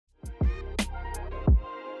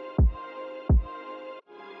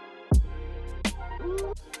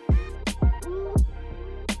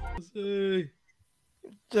Chelsea.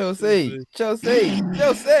 Chelsea, Chelsea,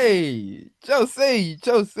 Chelsea, Chelsea,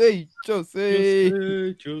 Chelsea,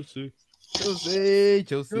 Chelsea, Chelsea,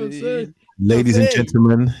 Chelsea, Ladies and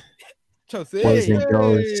gentlemen, Chelsea, boys and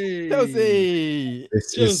girls, Chelsea,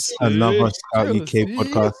 this is another Scout UK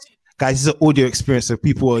podcast. Guys, this is an audio experience, so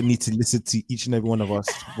people will need to listen to each and every one of us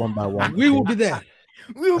one by one. We will be there.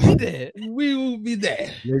 We will be there. We will be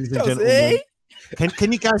there. Ladies and Chelsea. gentlemen,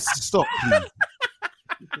 can you guys stop, please?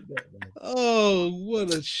 Oh,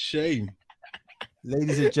 what a shame.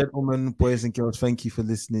 Ladies and gentlemen, boys and girls, thank you for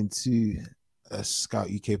listening to a Scout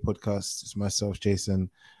UK podcast. It's myself,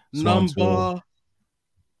 Jason. Number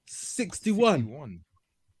 61.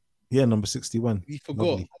 Yeah, number 61. We forgot.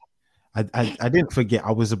 Lovely. I didn't forget.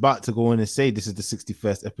 I was about to go on and say this is the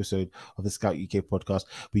 61st episode of the Scout UK podcast,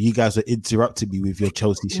 but you guys were interrupting me with your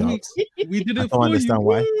Chelsea shouts. We did it. I don't understand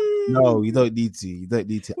why. No, you don't need to. You don't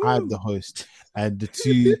need to. I'm the host, and the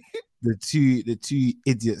two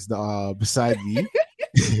idiots that are beside me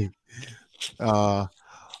are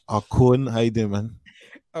Corn. How you doing, man?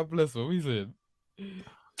 I bless what we said.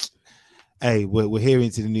 Hey, we're here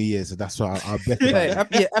into the new year, so that's why I'll bet. Hey,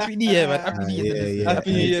 happy New Year, man. Happy New Year. Yeah.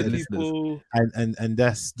 Happy New Year, people. And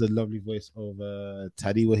that's the lovely voice of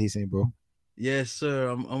Taddy. What he's saying, bro? Yes, sir.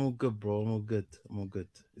 I'm all good, bro. I'm all good.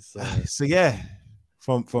 It's, so yeah,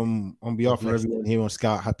 from on behalf of everyone here on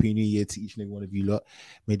Scout, happy New Year to each and every one of you lot.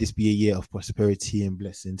 May this be a year of prosperity and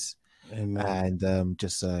blessings. Amen. And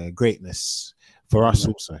just greatness for us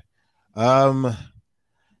also.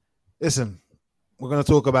 Listen, we're gonna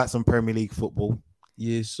talk about some Premier League football.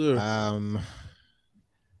 Yes, sir. I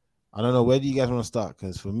don't know, where do you guys want to start?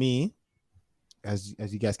 Because for me, as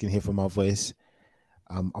you guys can hear from my voice,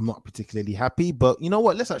 I'm not particularly happy. But you know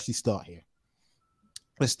what? Let's actually start here.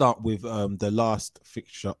 Let's start with the last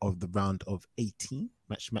fixture of the round of 18,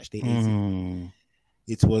 match day 18.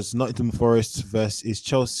 It was Nottingham Forest versus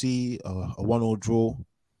Chelsea, a 1-1 draw,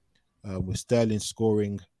 with Sterling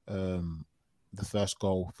scoring the first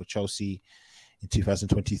goal for Chelsea in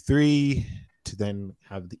 2023, to then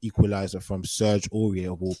have the equalizer from Serge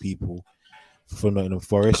Aurier, of all people, for Nottingham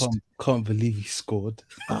Forest. Can't believe he scored.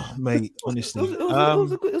 Oh, mate, honestly. It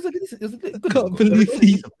was a good Can't goal.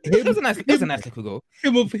 believe It was a nice little goal.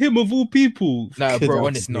 him of all people. Nah, Kid bro, out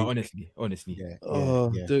honestly. Yeah,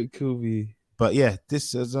 yeah. Don't kill me. But yeah,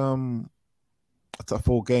 this is a tough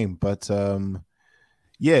whole game. But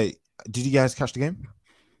yeah, did you guys catch the game?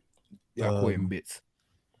 Yeah, I caught him bits.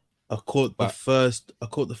 I caught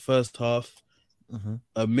the first half.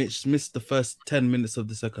 Mitch missed the first 10 minutes of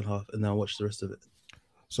the second half, and then I watched the rest of it.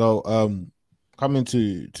 So coming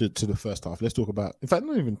to the first half, let's talk about, in fact,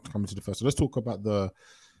 not even coming to the first half, let's talk about the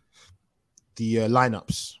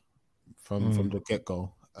lineups from the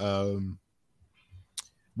get-go.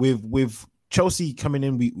 With Chelsea coming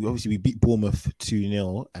in, we obviously beat Bournemouth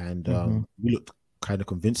 2-0, and we looked kind of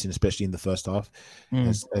convincing, especially in the first half.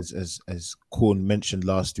 As Corn mentioned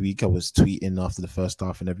last week, I was tweeting after the first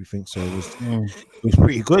half and everything, so it was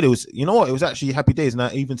pretty good. It was, you know what, it was actually happy days, and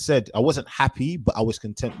I even said I wasn't happy, but I was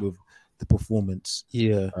content with the performance.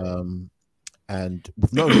 Yeah. And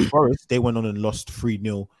with Nottingham Forest, they went on and lost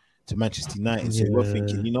 3-0 to Manchester United. So we're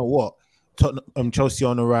thinking, you know what, Chelsea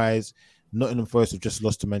on the rise, Nottingham Forest have just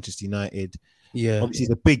lost to Manchester United. Yeah, obviously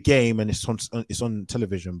it's a big game and it's on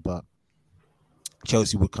television, but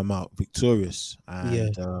Chelsea would come out victorious.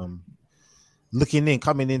 And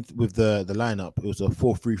coming in with the lineup, it was a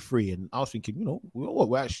 4-3-3, and I was thinking, you know what,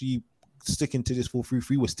 we're actually sticking to this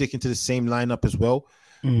 4-3-3. We're sticking to the same lineup as well,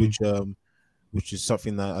 which is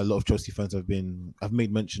something that a lot of Chelsea fans have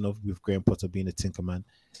made mention of, with Graham Potter being a tinker man.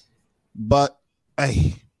 But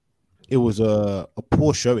hey, it was a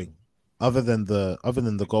poor showing. Other than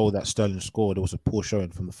the goal that Sterling scored, it was a poor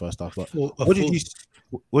showing from the first half. But what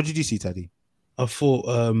did you see, Teddy? I thought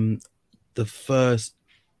the first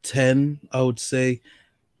 10, I would say,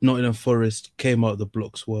 Nottingham Forest came out of the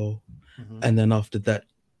blocks well. And then after that,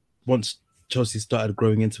 once Chelsea started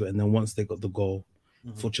growing into it, and then once they got the goal,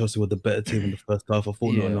 I thought Chelsea were the better team in the first half. I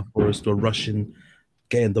thought Nottingham Forest were rushing,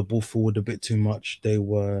 getting the ball forward a bit too much. They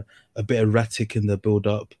were a bit erratic in their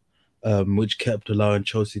build-up, which kept allowing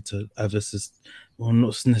Chelsea to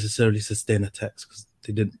not necessarily sustain attacks, because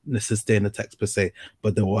they didn't sustain attacks per se,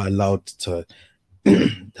 but they were allowed to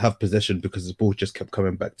have possession because the ball just kept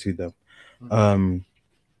coming back to them.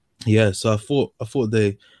 So I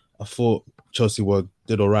thought Chelsea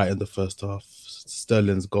did all right in the first half.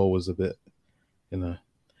 Sterling's goal was a bit,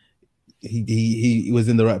 he was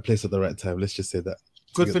in the right place at the right time. Let's just say that.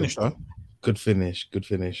 Good finish, though. Good finish.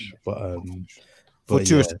 But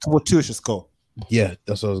fortuitous goal. Yeah,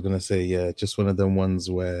 that's what I was gonna say. Yeah, just one of them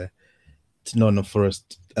ones where Nottingham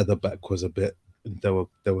Forest at the back was a bit. They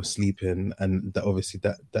were sleeping, and that obviously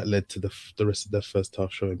that led to the rest of their first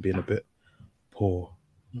half showing being a bit poor.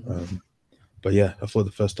 But yeah, I thought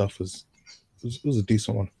the first half was a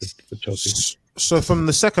decent one for Chelsea. So from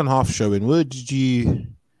the second half showing, where did you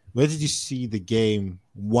see the game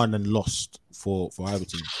won and lost for either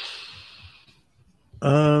team?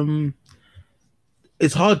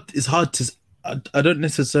 It's hard to. I don't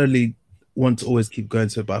necessarily want to always keep going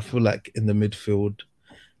to it, but I feel like in the midfield,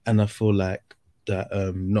 and I feel like that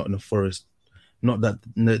Nottingham Forest, not that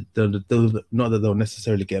they'll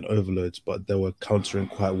necessarily get overloads, but they were countering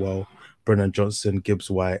quite well. Brennan Johnson, Gibbs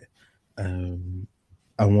White, and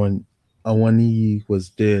Awani was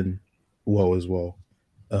doing well as well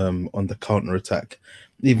on the counter attack,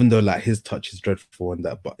 even though like his touch is dreadful and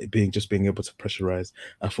that, but being able to pressurize.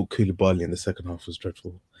 I thought Koulibaly in the second half was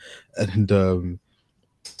dreadful, and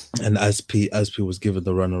Aspi was given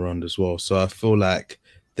the run around as well. So I feel like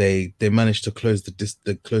they managed to close the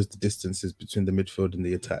distances between the midfield and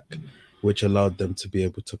the attack, which allowed them to be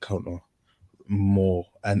able to counter more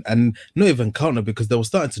and not even counter, because they were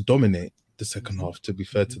starting to dominate the second half, to be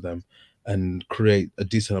fair to them, and create a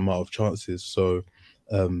decent amount of chances. So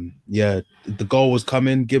the goal was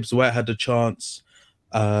coming. Gibbs White had a chance.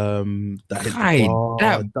 That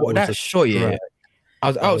shot, yeah. I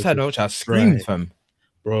was outside the watch. I screamed, fam.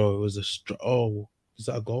 Bro, it was a is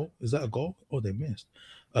that a goal? Oh, they missed.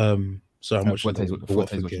 So I'm watching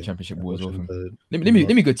watching Championship Ball as well. Let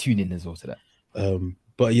me go tune in as well to that.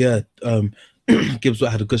 But yeah, Gibbs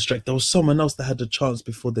White had a good strike. There was someone else that had a chance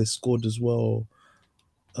before they scored as well.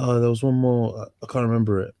 There was one more. I can't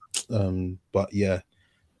remember it. But yeah,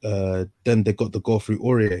 then they got the goal through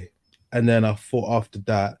Aurier, and then I thought after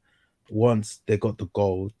that, once they got the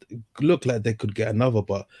goal, it looked like they could get another,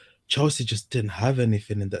 but Chelsea just didn't have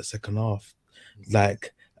anything in that second half.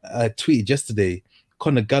 Like I tweeted yesterday,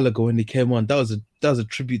 Conor Gallagher when he came on, that was a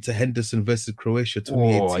tribute to Henderson versus Croatia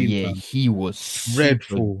 2018. Oh yeah, he was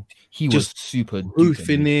dreadful. He was super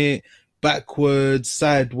roofing it backwards,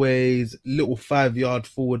 sideways, little 5-yard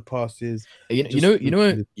forward passes. You know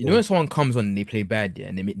when someone comes on and they play bad, yeah,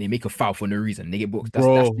 and they make a foul for no reason, they get booked. That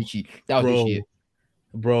was literally it.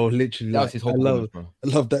 Bro, literally, that was his whole bro. I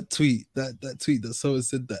love that tweet. That tweet that someone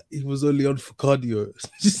said that he was only on for cardio,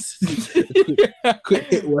 quick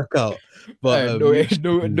hit workout. But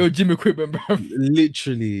no gym equipment, bro.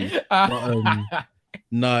 Literally, but,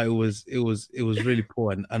 no, it was really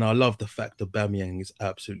poor, and I love the fact that Aubameyang is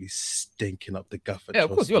absolutely stinking up the gaff. Yeah, of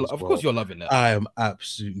course you're loving that. I am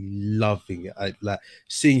absolutely loving it. I like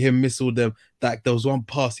seeing him miss all them. Like there was one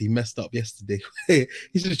pass he messed up yesterday. He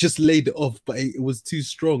should have just laid it off, but it was too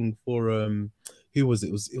strong for who was it?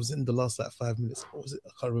 It was in the last like 5 minutes. What was it? I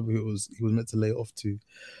can't remember who it was. He was meant to lay it off to,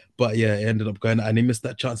 but yeah, it ended up going, and he missed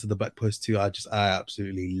that chance at the back post too. I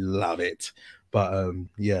absolutely love it. But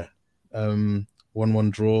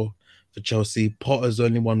 1-1 draw for Chelsea. Potter's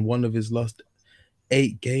only won one of his last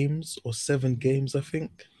 8 games or 7 games, I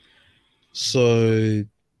think. So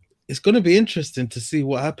it's going to be interesting to see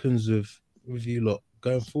what happens with you lot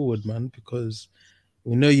going forward, man, because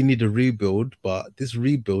we know you need a rebuild, but this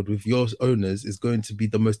rebuild with your owners is going to be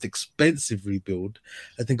the most expensive rebuild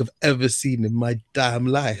I think I've ever seen in my damn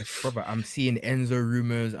life. Brother, I'm seeing Enzo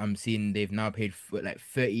rumors. I'm seeing they've now paid like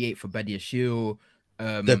 38 for Badiashile.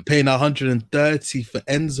 They're paying 130 for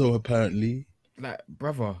Enzo apparently. Like,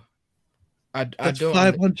 brother, that's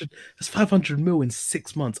 500. That's 500 mil in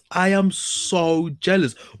 6 months. I am so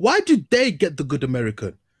jealous. Why do they get the good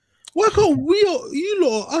American? Why can't you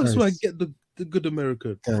lot or us get the good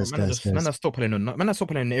American? Man, stop playing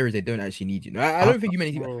on areas they don't actually need you. I don't think you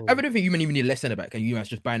many. I don't think you many need less centre back, and you must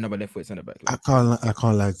just buy another left foot centre back. Like. I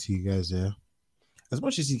can't lie to you guys. Yeah. As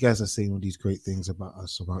much as you guys are saying all these great things about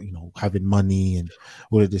us, about having money and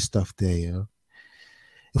all of this stuff there, yeah.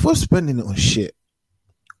 If we're spending it on shit,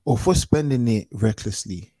 or if we're spending it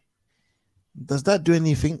recklessly, does that do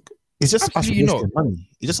anything? It's just absolutely us wasting money.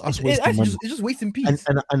 It's just us wasting money. It's just wasting peace.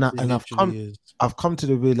 And I've come to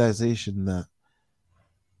the realization that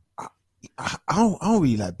I don't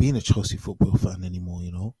really like being a Chelsea football fan anymore.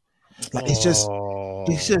 Like it's just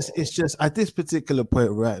at this particular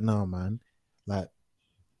point right now, man. Like.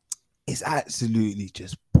 It's absolutely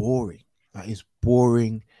just boring. Like it's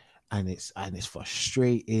boring, and it's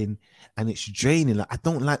frustrating, and it's draining. Like I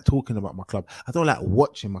don't like talking about my club. I don't like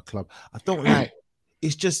watching my club. I don't like.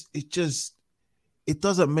 It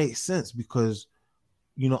doesn't make sense because,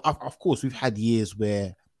 of course we've had years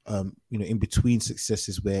where, in between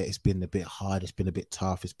successes where it's been a bit hard, it's been a bit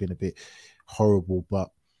tough, it's been a bit horrible. But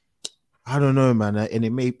I don't know, man. And it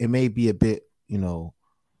may be a bit,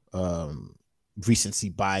 recency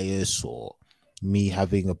bias or me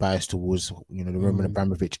having a bias towards the Roman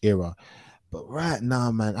Abramovich era. But right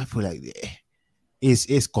now, man, I feel like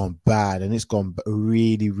it's gone bad, and it's gone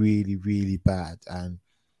really, really, really bad. And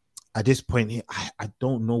at this point here, I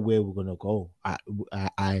don't know where we're gonna go.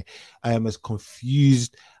 I am as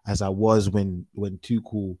confused as I was when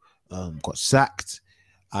Tuchel got sacked.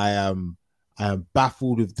 I am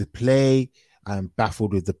baffled with the play. I am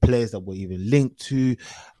baffled with the players that we're even linked to.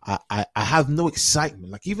 I have no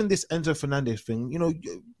excitement. Like even this Enzo Fernandez thing,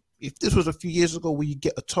 if this was a few years ago where you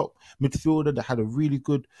get a top midfielder that had a really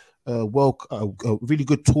good really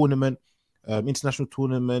good tournament, international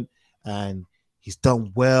tournament, and he's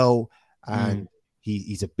done well, and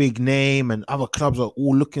he's a big name, and other clubs are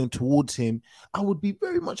all looking towards him, I would be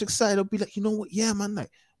very much excited. I'd be like, you know what, yeah, man,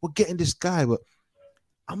 like we're getting this guy, but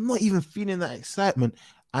I'm not even feeling that excitement.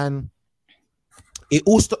 And it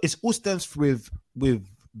all stems with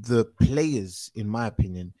the players, in my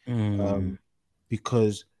opinion,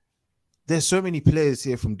 because there's so many players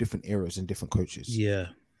here from different eras and different coaches. Yeah.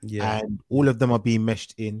 And all of them are being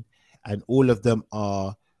meshed in, and all of them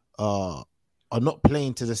are not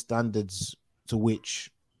playing to the standards to which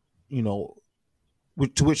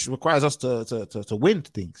requires us to win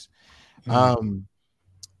things.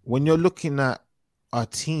 When you're looking at our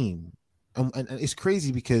team, and it's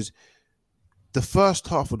crazy because the first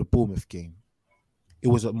half of the Bournemouth game, it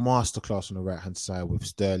was a masterclass on the right-hand side with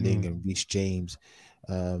Sterling and Reece James.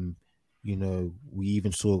 We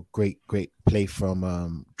even saw great play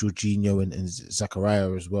from Jorginho and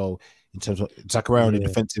Zakaria as well, in terms of Zakaria on the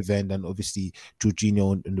defensive end, and obviously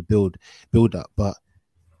Jorginho in the build up. But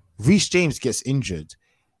Reece James gets injured,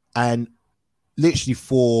 and literally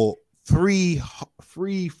for 45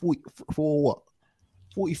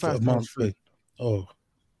 times free.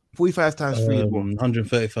 45 times free.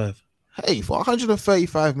 135. Hey, for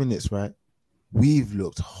 135 minutes, right? We've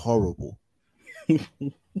looked horrible.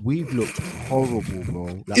 We've looked horrible, bro.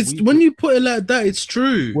 Like, It's when you put it like that, it's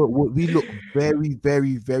true. We look very,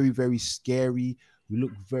 very, very, very scary. We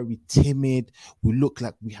look very timid. We look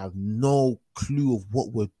like we have no clue of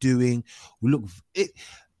what we're doing. We look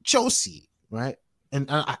Chelsea, right?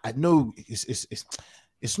 And I know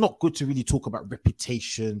it's not good to really talk about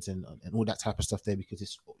reputations and all that type of stuff there,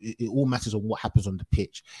 because it all matters on what happens on the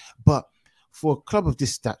pitch. But for a club of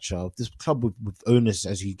this stature, this club with owners,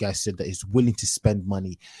 as you guys said, that is willing to spend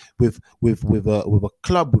money, with a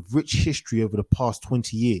club with rich history over the past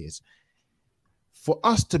 20 years, for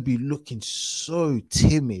us to be looking so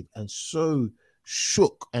timid and so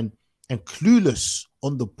shook and clueless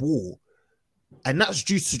on the ball, and that's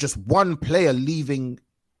due to just one player leaving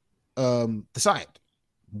the side.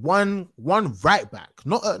 One right back,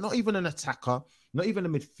 not even an attacker, not even a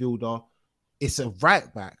midfielder. It's a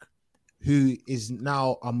right back who is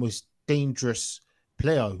now our most dangerous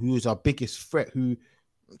player, who is our biggest threat, who,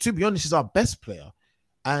 to be honest, is our best player.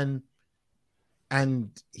 And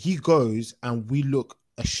he goes, and we look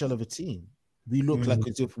a shell of a team. We look like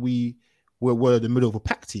as if we're the middle of a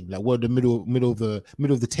pack team, like we're the middle of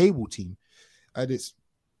the table team. And it's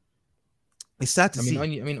sad to see.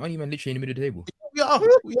 Aren't you man literally in the middle of the table? We are.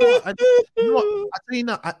 And you know what? I tell you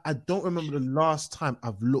now, I don't remember the last time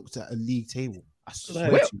I've looked at a league table. I swear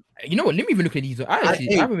to you. You know what? Let me even look at these. I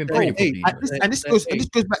haven't been playing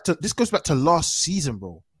it. This goes back to last season,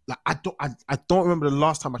 bro. Like I don't remember the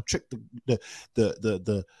last time I checked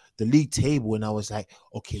the league table and I was like,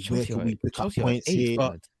 okay, where can we pick up points here?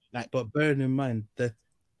 But bearing in mind that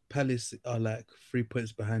Palace are like 3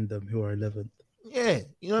 points behind them, who are 11th. Yeah,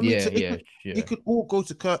 you know what I mean. So it could all go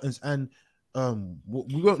to curtains, and we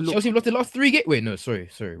won't look. Chelsea lost the last 3 games. Wait, no, sorry.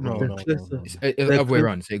 No. It's the other way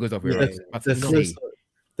around. So it goes the other way around.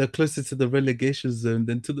 They're closer to the relegation zone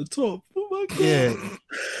than to the top. Oh my god! Yeah,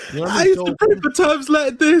 you know I used to pray for times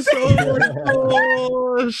like this. Oh my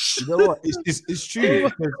gosh! You know what? It's true.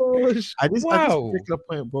 Oh my gosh! At this particular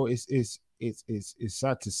point, bro, it's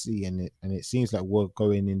sad to see, and it seems like we're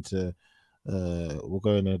going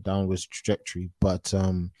a downwards trajectory. But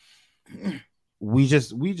we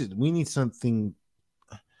need something.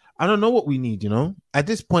 I don't know what we need. At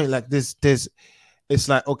this point, like it's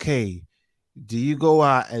like, okay, do you go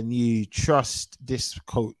out and you trust this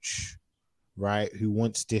coach, right? Who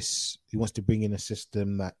wants to bring in a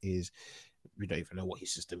system that is, we don't even know what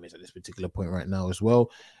his system is at this particular point right now as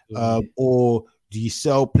well. Or do you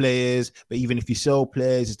sell players? But even if you sell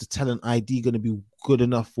players, is the talent ID going to be good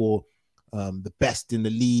enough for the best in the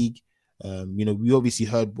league? We obviously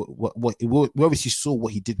heard we obviously saw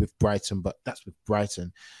what he did with Brighton, but that's with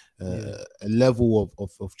Brighton. A level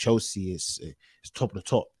of Chelsea is top of the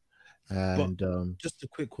top. And just a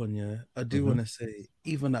quick one, I do want to say,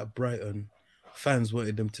 even at Brighton, fans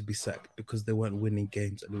wanted them to be sacked because they weren't winning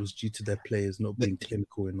games, and it was due to their players not being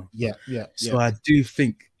clinical enough. Yeah. So I do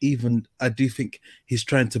think he's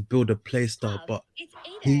trying to build a play style, but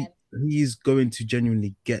he's going to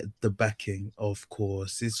genuinely get the backing. Of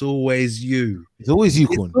course, it's always you. It's always you,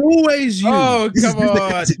 It's Kun. always you. Oh, come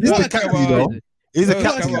on. This is the captain, though. He's a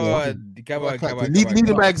captain. Come on. Lead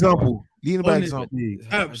him by example. Honestly,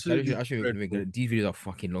 absolutely. I should these videos are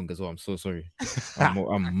fucking long as well. I'm so sorry.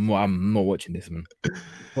 I'm not watching this, man.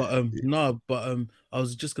 But I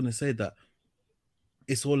was just gonna say that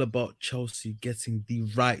it's all about Chelsea getting the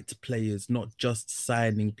right players, not just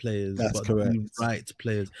signing players. That's but correct. The right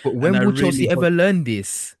players. But when will Chelsea ever learn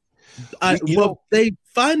this? They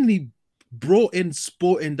finally brought in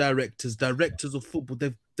sporting directors of football.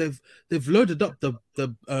 They've loaded up the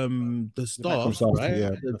staff, right?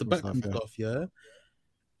 Yeah, the backroom staff, yeah.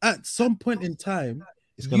 At some point in time,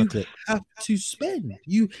 it's gonna you click. have to spend.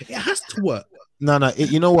 It has to work. No.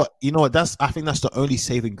 You know what? I think that's the only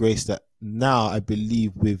saving grace that now I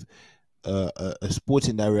believe with a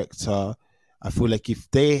sporting director. I feel like if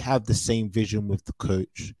they have the same vision with the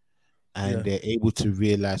coach, and they're able to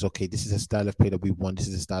realize, okay, this is a style of play that we want. This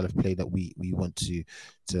is a style of play that we want to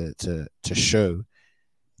show.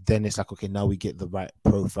 Then it's like, okay, now we get the right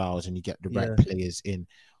profiles and you get the right players in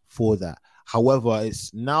for that. However,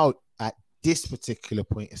 it's now at this particular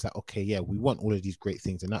point, it's like, okay, yeah, we want all of these great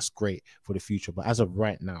things, and that's great for the future. But as of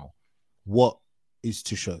right now, what is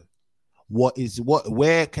to show?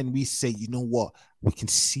 Where can we say, you know what, we can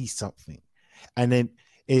see something? And then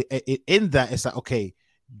in that, it's like, okay,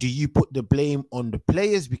 do you put the blame on the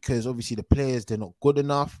players because obviously the players, they're not good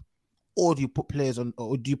enough? Or do you put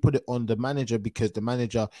it on the manager because the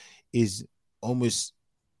manager is almost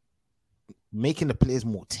making the players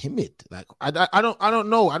more timid? Like I don't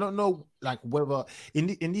know like whether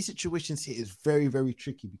in these situations here is very, very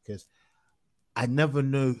tricky because I never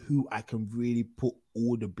know who I can really put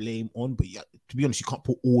all the blame on. But yeah, to be honest, you can't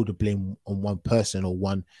put all the blame on one person or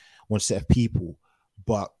one set of people.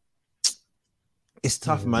 But it's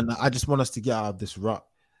tough, man. I just want us to get out of this rut.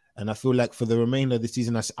 And I feel like for the remainder of the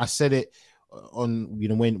season, I said it on,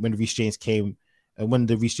 when Reece James came, and when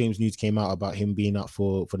the Reece James news came out about him being out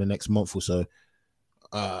for the next month or so,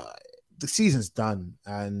 the season's done.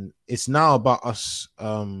 And it's now about us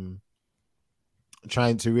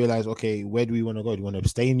trying to realize, okay, where do we want to go? Do you want to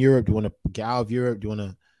stay in Europe? Do you want to get out of Europe? Do you want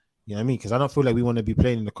to, you know what I mean? Because I don't feel like we want to be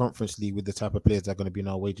playing in the Conference League with the type of players that are going to be in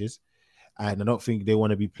our wages. And I don't think they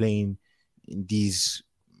want to be playing in these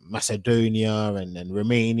Macedonia and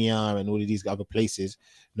Romania and all of these other places.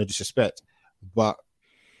 No disrespect, but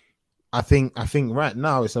I think right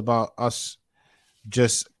now it's about us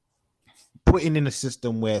just putting in a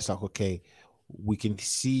system where it's like, okay, we can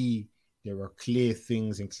see there are clear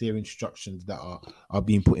things and clear instructions that are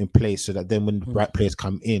being put in place, so that then when the right players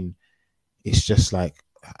come in, it's just like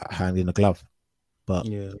a hand in a glove. But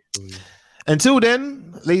until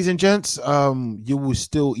then, ladies and gents, you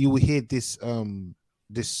will hear this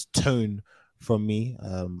this tone from me.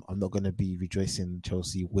 I'm not going to be rejoicing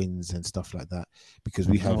Chelsea wins and stuff like that, because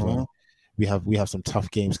we have some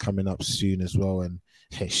tough games coming up soon as well. And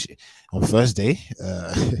on Thursday,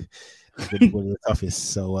 one of the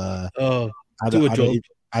toughest. So I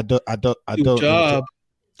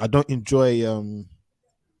don't enjoy.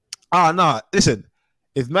 No, listen.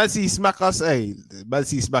 If Man City smack us, Man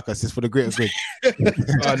City smack us. It's for the greater good.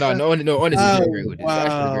 No, honestly,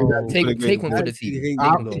 wow. Take one for the team.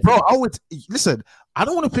 Bro, listen. I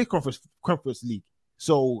don't want to play Conference League.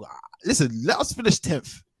 So listen, let us finish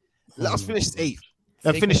 10th. Let us finish 8th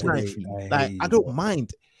and finish 9th. Like, I don't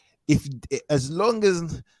mind if, as long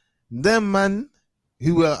as them man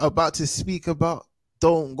who are about to speak about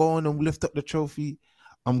don't go on and lift up the trophy,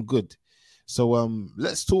 I'm good. So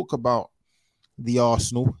let's talk about the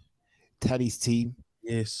Arsenal, Taddy's team.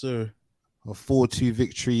 Yes, sir. A 4-2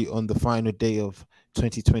 victory on the final day of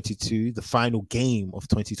 2022, the final game of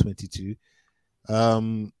 2022.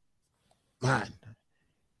 Man,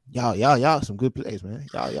 y'all some good players, man.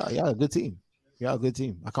 Y'all a good team. Y'all a good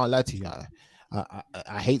team. I can't lie to you.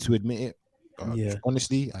 I hate to admit it.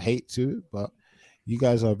 Honestly, I hate to, but you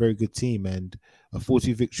guys are a very good team, and a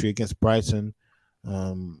 4-2 victory against Brighton.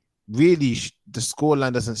 Really, the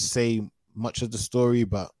scoreline doesn't say much of the story,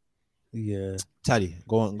 but Taddy,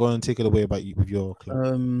 go on and take it away about you with your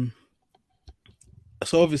club.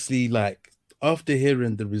 So obviously, like, after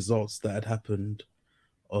hearing the results that had happened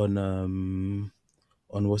on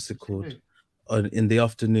what's it called, in the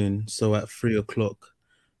afternoon, so at 3:00,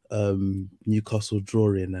 Newcastle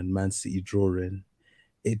drawing and Man City drawing,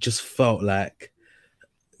 it just felt like,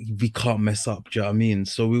 we can't mess up. Do you know what I mean?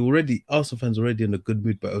 So Arsenal fans already in a good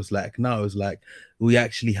mood, but it was like now it was like we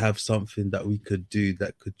actually have something that we could do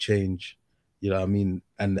that could change. You know what I mean?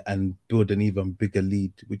 And build an even bigger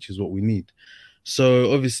lead, which is what we need.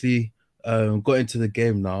 So obviously, got into the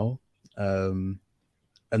game now, and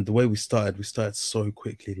the way we started so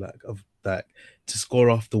quickly, like to score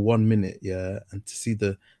after 1 minute, yeah, and to see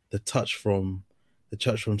the touch from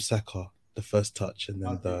Saka, the first touch,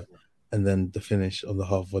 and then the finish of the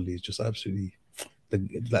half volley is just absolutely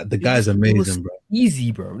the guy's amazing, bro.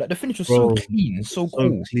 Easy, bro. Like the finish was so clean, so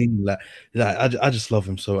cool. Clean. Like I just love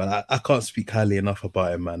him so, and I can't speak highly enough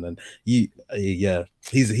about him, man. And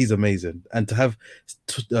he's amazing. And to have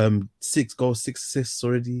 6 goals, 6 assists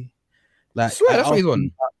already, like I swear, that's what he's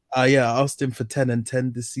on. I asked him for 10 and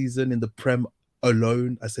 10 this season in the Prem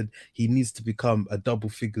alone. I said he needs to become a double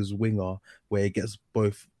figures winger where he gets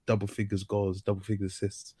both double figures goals, double figures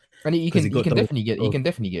assists. And he can definitely get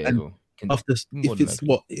it as well. After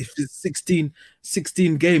if it's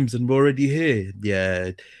 16 games and we're already here,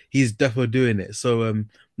 yeah, he's definitely doing it. So it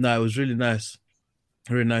was really nice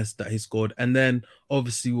that he scored. And then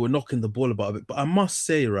obviously we're knocking the ball about a bit, but I must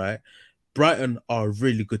say, right, Brighton are a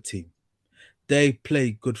really good team. They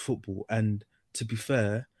play good football, and to be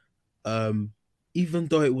fair, even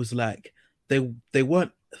though it was like they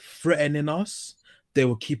weren't threatening us, they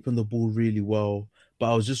were keeping the ball really well.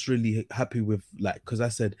 But I was just really happy with, like, because I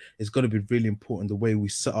said it's going to be really important the way we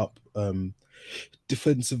set up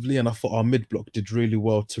defensively, and I thought our mid block did really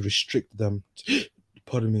well to restrict them.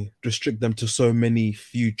 Restrict them to so many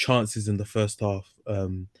few chances in the first half.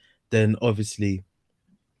 Then obviously,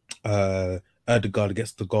 Ødegaard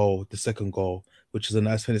gets the second goal, which is a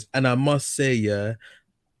nice finish. And I must say, yeah,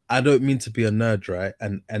 I don't mean to be a nerd, right?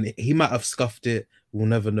 And he might have scuffed it. We'll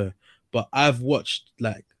never know. But I've watched,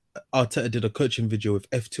 like, Arteta did a coaching video with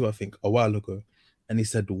F2, I think, a while ago, and he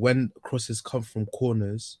said when crosses come from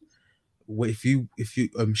corners, if you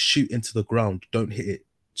shoot into the ground, don't hit it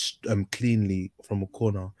cleanly from a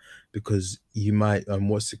corner, because you might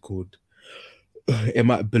it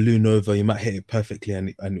might balloon over, you might hit it perfectly, and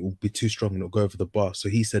it will be too strong and it'll go over the bar. So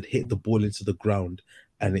he said hit the ball into the ground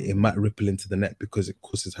and it might ripple into the net because it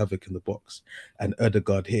causes havoc in the box. And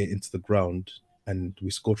Ødegaard hit it into the ground and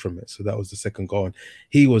we scored from it. So that was the second goal. And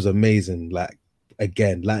he was amazing. Like,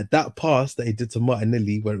 again, like that pass that he did to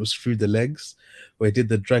Martinelli where it was through the legs, where he did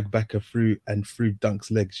the drag backer through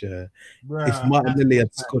Dunk's legs. Yeah. Bruh, if Martinelli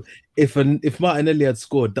had scored, if Martinelli had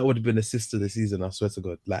scored, that would have been assist of the season. I swear to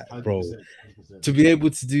God. Like, 100%, bro, 100%. To be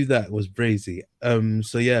able to do that was brazy.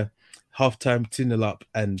 So yeah, halftime 2-0 up,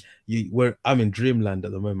 and I'm in dreamland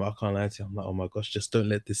at the moment. I can't lie to you. I'm like, oh my gosh, just don't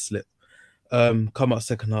let this slip. Come out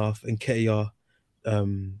second half, and Nketiah,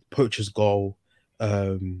 poacher's goal.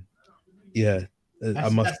 Yeah. I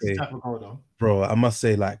must say, bro,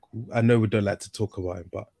 like, I know we don't like to talk about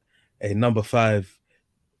him, but number 5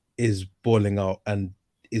 is balling out and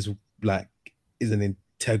is an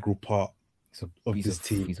integral part of this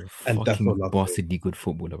team. He's a fucking bastardly good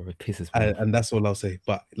footballer, bro. It pisses me off. And that's all I'll say.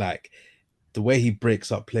 But like, the way he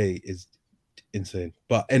breaks up play is insane.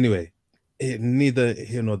 But anyway, neither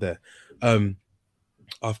here nor there.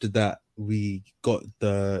 After that,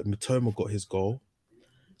 Mitoma got his goal.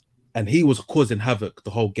 And he was causing havoc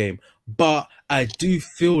the whole game. But I do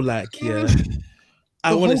feel like,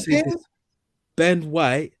 I want to say this. Ben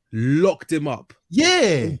White locked him up.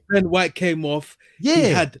 Yeah. When Ben White came off. Yeah.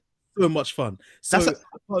 He had so much fun. So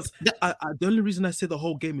the only reason I say the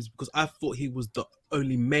whole game is because I thought he was the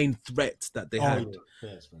only main threat that they had.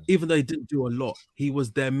 Yeah. Even though he didn't do a lot, he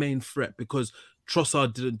was their main threat because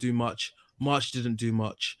Trossard didn't do much. March didn't do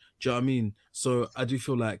much. Do you know what I mean? So I do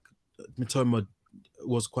feel like Mitoma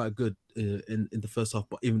was quite good in the first half,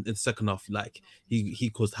 but even in the second half, like he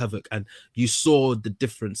caused havoc, and you saw the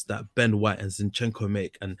difference that Ben White and Zinchenko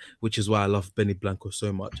make, and which is why I love Benny Blanco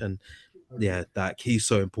so much. And yeah, like he's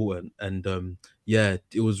so important. And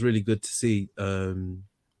it was really good to see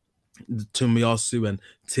Tomiyasu and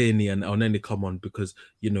Tierney and Elneny come on, because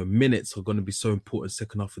minutes are going to be so important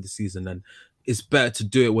second half of the season, and it's better to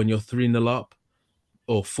do it when you're 3-0 up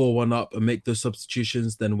or 4-1 up and make those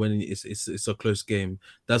substitutions than when it's a close game.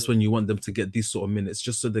 That's when you want them to get these sort of minutes,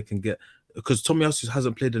 just so they can get, because Tomiyasu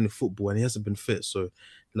hasn't played any football and he hasn't been fit, so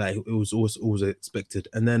like it was always expected.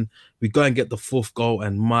 And then we go and get the 4th goal,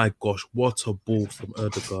 and my gosh, what a ball from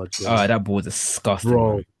Ødegaard. Oh, that ball was disgusting,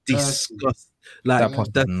 bro. Disgusting. Like that pass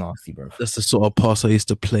was nasty, bro. That's the sort of pass I used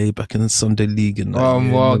to play back in the Sunday league. And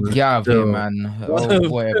man. Whatever,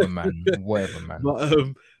 man.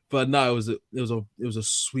 But no, it was a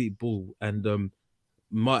sweet ball, and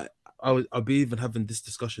I'll be even having this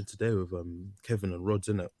discussion today with Kevin and Rods,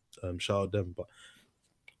 in it. Shout out them, but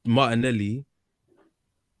Martinelli,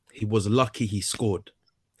 he was lucky he scored.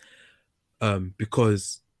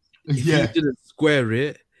 Because if he didn't square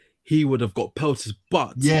it, he would have got pelted.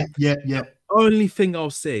 But the only thing I'll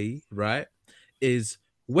say, right, is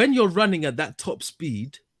when you're running at that top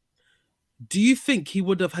speed, do you think he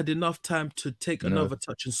would have had enough time to take another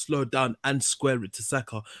touch and slow down and square it to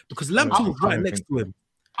Saka? Because Lamptey was right next to him.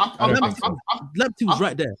 Lamptey was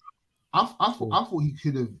right there. I thought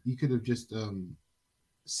he could have just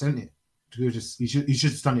sent it. He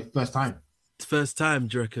should have done it first time. First time,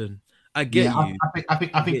 do you reckon? I get you.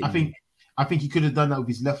 I think he could have done that with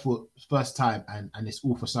his left foot first time, and it's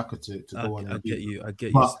all for Saka to go on. I get you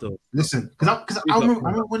still. Listen, because I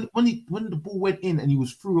remember when the ball went in and he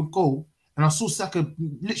was through a goal, and I saw Saka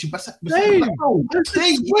literally beside like, bro.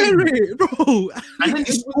 And then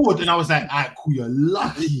he scored, and I was like, "Ah, cool, you're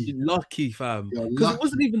lucky, fam." Because it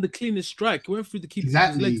wasn't even the cleanest strike. It went through the keeper's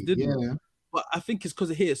legs, didn't it? But I think it's because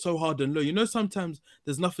it hit it so hard and low. You know, sometimes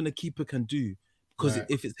there's nothing a keeper can do. Because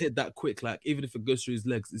if it's hit that quick, like even if it goes through his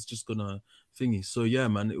legs, it's just gonna thingy. So yeah,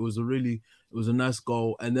 man, it was a nice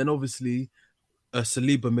goal. And then obviously,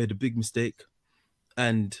 Saliba made a big mistake.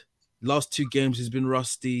 And last 2 games he's been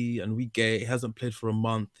rusty and he hasn't played for a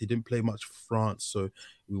month. He didn't play much for France, so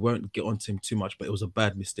we won't get onto him too much. But it was a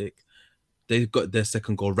bad mistake. They got their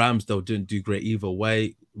second goal. Ramsdale didn't do great either.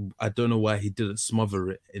 Why? I don't know why he didn't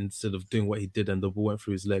smother it instead of doing what he did, and the ball went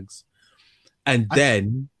through his legs. And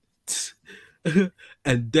then.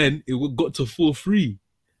 And then it got to 4-3.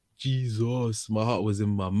 Jesus, my heart was in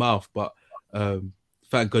my mouth, but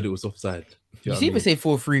thank God it was offside. You see, if I say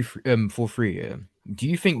 4-3, do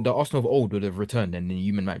you think the Arsenal of old would have returned and then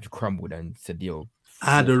Human might have crumbled and said, "Yo"?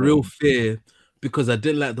 I had a real fear because I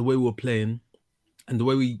didn't like the way we were playing, and the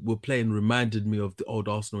way we were playing reminded me of the old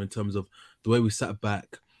Arsenal in terms of the way we sat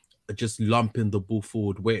back, just lumping the ball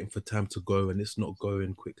forward, waiting for time to go, and it's not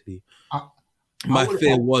going quickly. My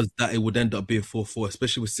fear was that it would end up being 4-4,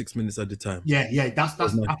 especially with 6 minutes at the time. Yeah. That's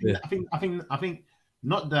I think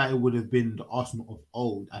not that it would have been the Arsenal of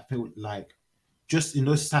old. I felt like just in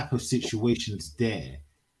those type of situations there,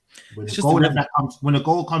 when a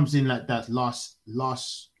goal comes in like that last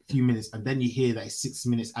few minutes, and then you hear that it's 6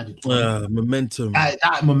 minutes added. Momentum.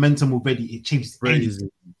 That momentum already, it changes anything,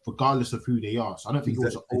 regardless of who they are. So I don't think it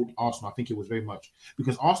was an old Arsenal. I think it was very much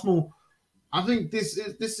because Arsenal. I think this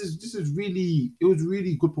is really, it was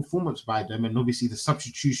really good performance by them, and obviously the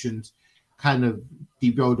substitutions kind of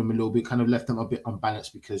derailed them a little bit, kind of left them a bit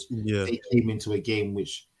unbalanced because they came into a game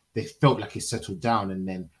which they felt like it settled down, and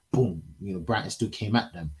then boom, Brighton still came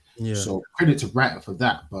at them. Yeah. So credit to Brighton for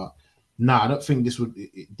that, but I don't think this would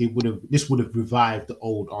have revived the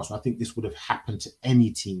old Arsenal. I think this would have happened to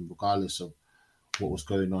any team regardless of what was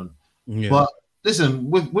going on. Yeah. But listen,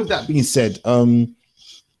 with that being said,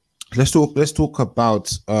 Let's talk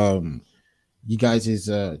about you guys'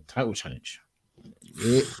 title challenge.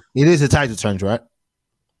 It is a title challenge, right?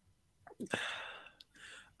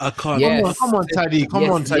 I can't. Yes. Come on, Teddy. Come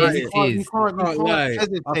on, Teddy. You can't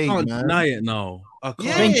deny it now. I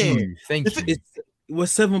can't. Thank you. We're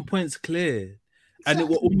 7 points clear, and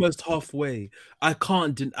we're almost halfway. I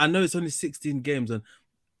can't. I know it's only 16 games, and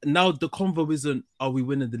now the convo isn't are we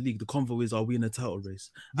winning the league. The convo is are we in a title race?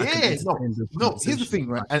 No. Here's the thing,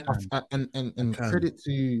 right? And credit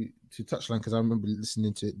to Touchline, because I remember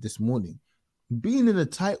listening to it this morning. Being in a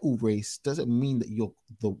title race doesn't mean that you're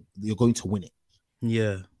going to win it.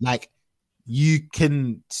 Yeah, like you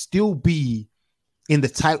can still be in the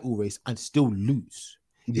title race and still lose.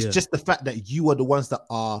 It's just the fact that you are the ones that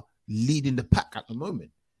are leading the pack at the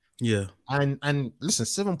moment. Yeah, and listen,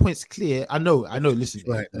 7 points clear. I know. Listen,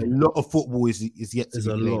 a lot of football is yet to be played. There's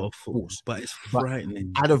a lot of football, but it's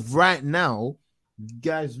frightening. Out of right now, you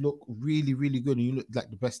guys look really, really good, and you look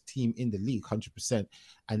like the best team in the league, 100%.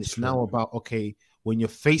 And it's now about when you're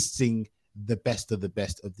facing the best of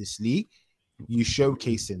this league, you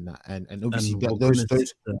showcasing that, and obviously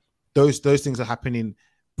those things are happening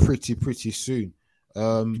pretty soon.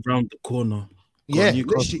 Around the corner.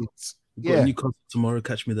 Newcastle tomorrow.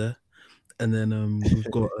 Catch me there, and then we've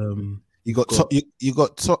got you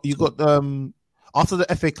got after the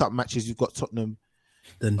FA Cup matches, you've got Tottenham,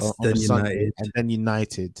 then United, Sunday, and then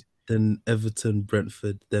United, then Everton,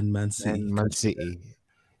 Brentford, then Man City.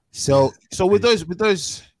 So with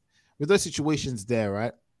those situations there,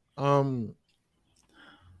 right?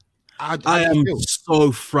 I am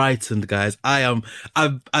so frightened, guys.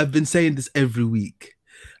 I've been saying this every week.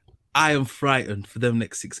 I am frightened for them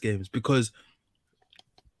next 6 games because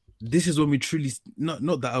this is when we truly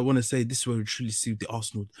not that I want to say this is where we truly see the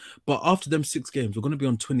Arsenal. But after them 6 games, we're going to be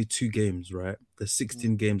on 22 games, right? There's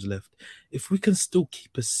 16 games left. If we can still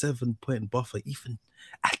keep a 7-point buffer, even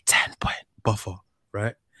a 10-point buffer,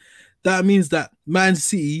 right? That means that Man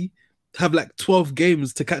City have like 12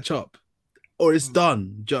 games to catch up, or it's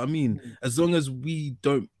done. Do you know what I mean? As long as we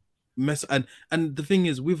don't mess. And the thing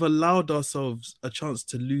is, we've allowed ourselves a chance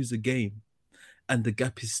to lose a game, and the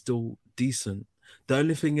gap is still decent. The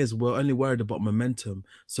only thing is, we're only worried about momentum.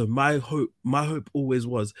 So my hope always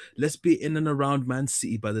was, let's be in and around Man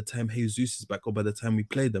City by the time Jesus is back, or by the time we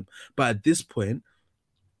play them. But at this point,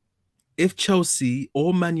 if Chelsea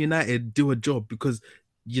or Man United do a job, because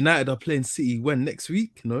United are playing City when next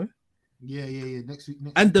week, no? Yeah. Next week.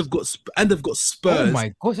 And they've got Spurs. Oh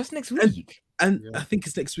my gosh, that's next week. And I think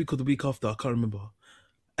it's next week or the week after. I can't remember.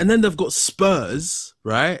 And then they've got Spurs,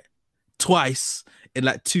 right? Twice in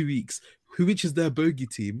like 2 weeks, which is their bogey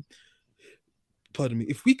team. Pardon me.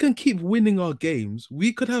 If we can keep winning our games,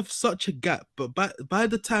 we could have such a gap. But by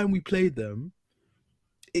the time we play them,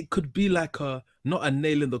 it could be like not a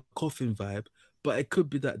nail in the coffin vibe, but it could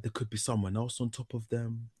be that there could be someone else on top of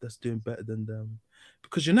them that's doing better than them.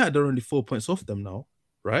 Because United are only 4 points off them now,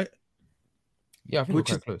 right? Yeah, I think we're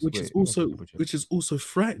quite close. Which is also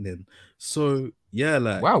frightening. So yeah,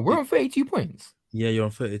 like wow, we're on 32 points. Yeah, you're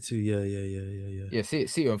on 32. Yeah. Yeah,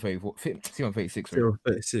 see you on 34. See you on 36. Right? You're on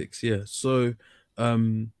 36. Yeah. So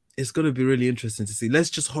it's gonna be really interesting to see. Let's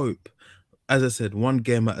just hope, as I said, one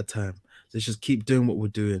game at a time. Let's just keep doing what we're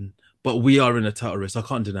doing. But we are in a title race. I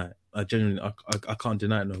can't deny it. I genuinely, I can't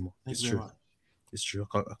deny it no more. It's true. It's true.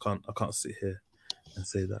 I can't sit here and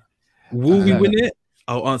say that. Will we win it?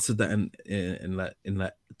 I'll answer that in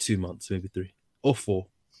like 2 months, maybe 3 or 4,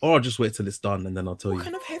 or I'll just wait till it's done and then I'll tell you. What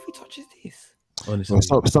kind of heavy touch is this? Honestly,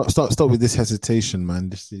 stop with this hesitation, man.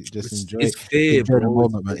 Just enjoy the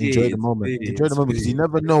moment, man. Enjoy the moment because you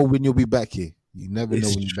never know when you'll be back here. You never know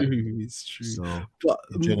when you're back. It's true. So but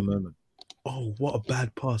enjoy the moment. Oh, what a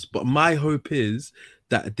bad pass! But my hope is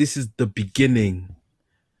that this is the beginning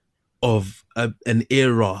of an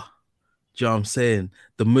era. Do you know what I'm saying?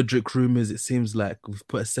 The Mudryk rumors, it seems like we've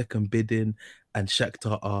put a second bid in, and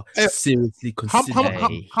Shakhtar are seriously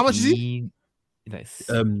considering. How much is he?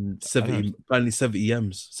 70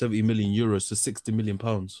 million euros, so 60 million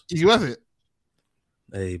pounds. Is he worth it?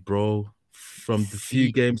 Hey, bro, from the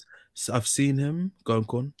few games I've seen him, go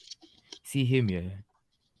on. See him, yeah.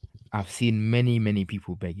 I've seen many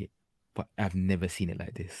people beg it, but I've never seen it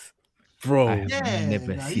like this, bro. I've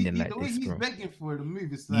never seen it like this, he's bro. begging for the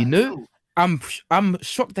move. It's like, you know, I'm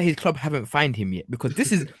shocked that his club haven't fined him yet, because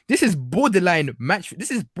this is borderline match. This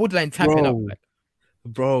is borderline tapping up. Like,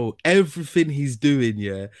 bro, everything he's doing,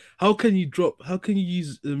 yeah. How can you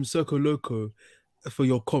use Circo Loco for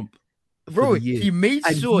your comp? Bro, he made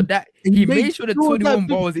sure that he made sure the 21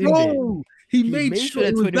 balls in there. He made sure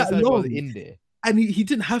that 21 balls in there. And he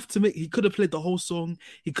didn't have to he could have played the whole song.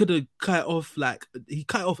 He could have cut it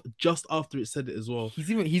off just after it said it as well. He's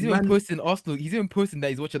even posting Arsenal. He's even posting that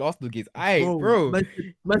he's watching Arsenal games. Bro.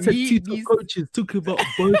 Man said two coaches talking about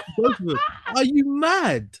both of them. Are you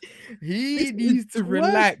mad? He needs to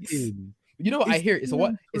relax. You know what I hear? It's a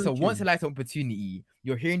once in a lifetime opportunity.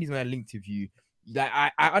 You're hearing these men linked with you. Like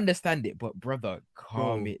I understand it, but brother,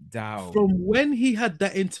 calm it down. From when he had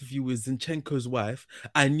that interview with Zinchenko's wife,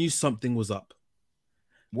 I knew something was up.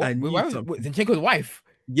 What? Zinchenko's wife?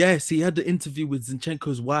 Yes, he had the interview with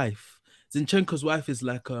Zinchenko's wife. Zinchenko's wife is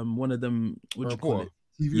like one of them. What do you call it?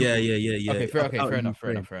 Yeah. Okay, fair enough.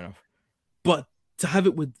 But to have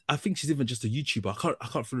it with, I think she's even just a YouTuber. I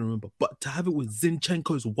can't fully remember. But to have it with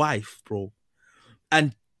Zinchenko's wife, bro,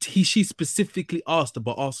 and she specifically asked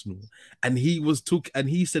about Arsenal, and he was and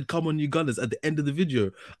he said, "Come on, you Gunners!" at the end of the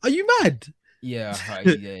video. Are you mad? Yeah.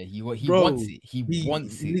 He bro, wants it. He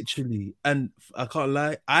wants it literally. And I can't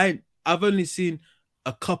lie, I've only seen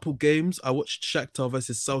a couple games. I watched Shakhtar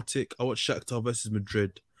versus Celtic. I watched Shakhtar versus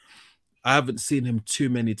Madrid. I haven't seen him too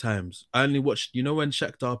many times. I only watched, you know, when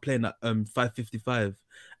Shakhtar are playing at 5:55,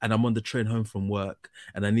 and I'm on the train home from work,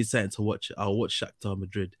 and I need something to watch. I'll watch Shakhtar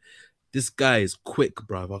Madrid. This guy is quick,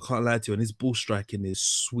 bruv. I can't lie to you, and his ball striking is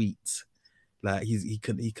sweet. Like he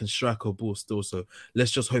can strike a ball still. So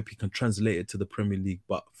let's just hope he can translate it to the Premier League.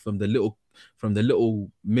 But from the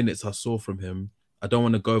little minutes I saw from him, I don't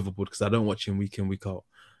want to go overboard because I don't watch him week in, week out.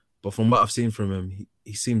 But from what I've seen from him,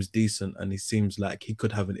 he seems decent, and he seems like he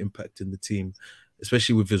could have an impact in the team,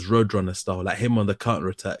 especially with his roadrunner style, like him on the counter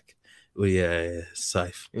attack. Well, yeah,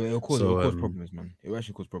 safe. It'll cause problems, man. It will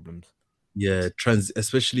actually cause problems. Yeah,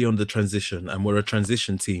 especially on the transition, and we're a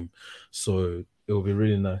transition team, so it will be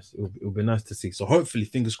really nice. It will be nice to see. So hopefully,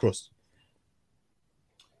 fingers crossed.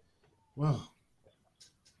 Well,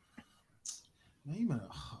 man,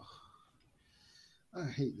 I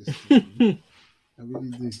hate this. I really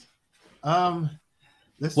do.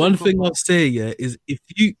 One thing I'll say, yeah, is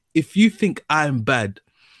if you think I'm bad,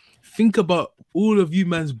 think about all of you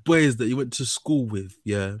man's boys that you went to school with,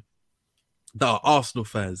 yeah, that are Arsenal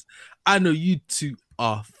fans. I know you two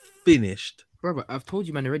are finished. Brother, I've told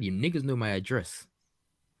you, man, already. Niggas know my address.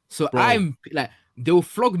 So I'm like, they'll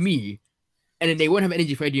flog me and then they won't have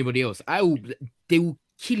energy for anybody else. They will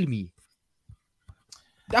kill me.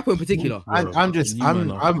 That point in particular. I'm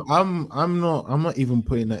not even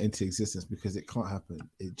putting that into existence because it can't happen.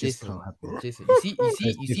 It just can't happen. Jason,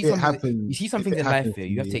 you see some things in life here.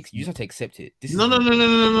 You just have to accept it.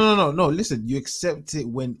 No. Listen, you accept it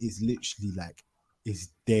when it's literally like it's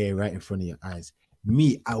there right in front of your eyes.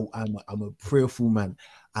 Me, I'm a prayerful man.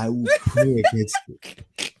 I will pray against it.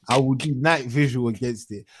 I will do night visual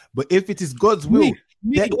against it. But if it is God's will,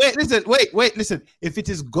 wait, listen. If it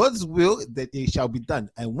is God's will, that it shall be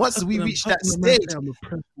done. And once we reach that stage,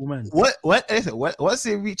 once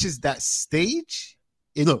it reaches that stage,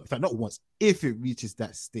 in fact, not once. If it reaches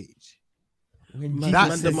that stage,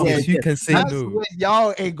 that's who can say no. When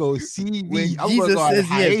y'all ain't go see me. When Jesus says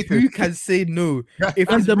yes, who can say no?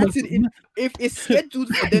 If it's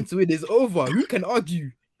scheduled for them to win, it's over. Who can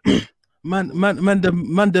argue? Man,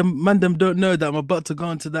 them don't know that I'm about to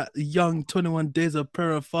go into that young 21 days of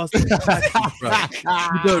prayer and fasting. You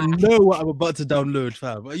don't know what I'm about to download,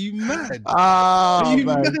 fam. Are you mad? Are you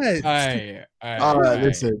mad? All right,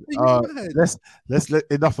 listen. Let's let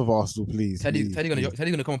enough of Arsenal, please. Teddy's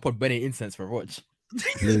gonna come and put Benny incense for a watch.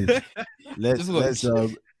 Please.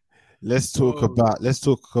 Let's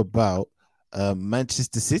talk about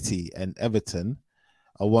Manchester City and Everton.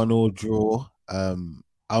 A 1-1 draw.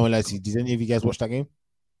 I won't lie to you. Did any of you guys watch that game?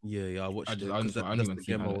 Yeah, I watched it. That's the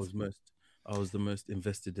game I was the most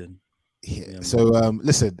invested in. Yeah. So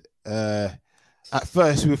listen, at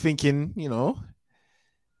first we were thinking,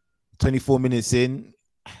 24 minutes in,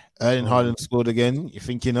 Erling Haaland scored again. You're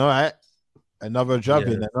thinking, all right, another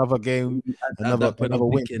drubbing, another game, another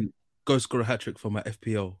win. Go score a hat trick for my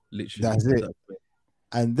FPL, literally. That's it.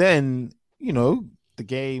 And then, the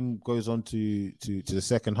game goes on to the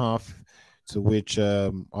second half, to which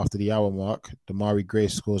after the hour mark, Damari Gray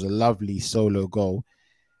scores a lovely solo goal.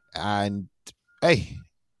 And hey,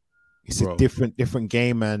 it's a different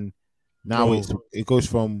game, and now it goes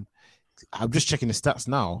from, I'm just checking the stats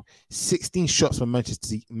now, 16 shots from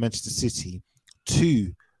Manchester City,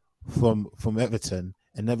 2 from Everton,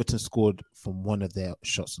 and Everton scored from one of their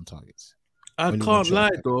shots on targets. I can't lie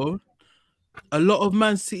though. A lot of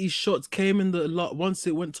Man City shots came in once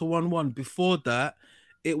it went to 1-1. Before that,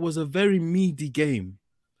 it was a very meaty game.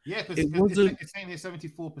 Yeah, because it's saying here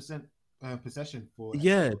 74% possession for.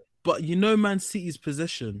 Yeah, but Man City's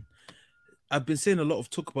possession. I've been seeing a lot of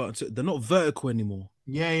talk about it. They're not vertical anymore.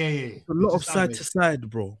 Yeah. A lot of side to side,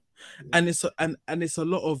 bro. Yeah. And it's a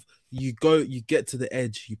lot of you get to the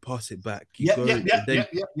edge, you pass it back. Yeah.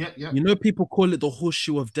 People call it the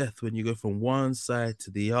horseshoe of death when you go from one side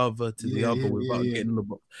to the other without getting in the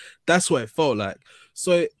box. That's what it felt like.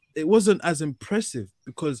 So it wasn't as impressive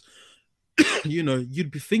because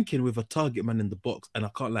you'd be thinking with a target man in the box, and I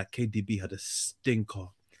can't lie, KDB had a stinker.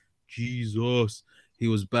 Jesus. He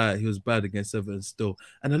was bad. He was bad against Everton still.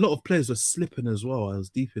 And a lot of players were slipping as well. I was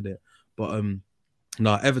deep in it. But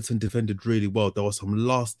Everton defended really well. There were some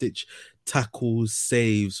last-ditch tackles,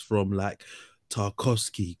 saves from like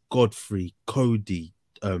Tarkowski, Godfrey, Cody,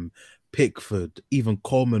 Pickford, even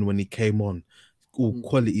Coleman when he came on. All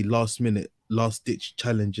quality last-ditch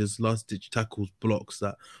challenges, last-ditch tackles, blocks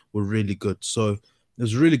that were really good. So it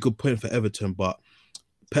was a really good point for Everton, but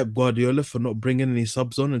Pep Guardiola for not bringing any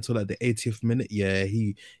subs on until like the 80th minute. Yeah,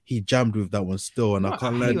 he jammed with that one still, and I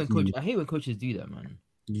can't lie. I hate when coaches do that, man.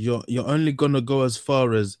 You're only gonna go as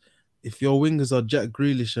far as if your wingers are Jack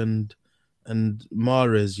Grealish and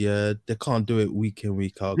Mahrez. Yeah, they can't do it week in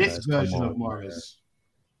week out. This version of Mahrez,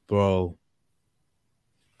 bro.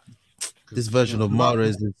 This version of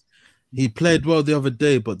Mahrez is. He played well the other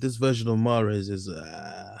day, but this version of Mahrez is.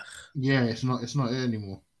 Yeah, it's not it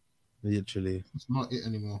anymore. Literally, it's not it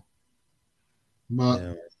anymore.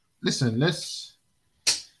 But listen,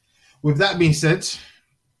 with that being said,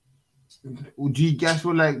 do you guys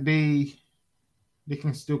feel like they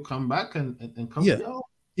can still come back and come?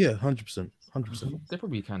 Yeah, 100%. They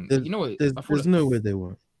probably can. What? There's no way they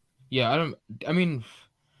won't. Yeah, I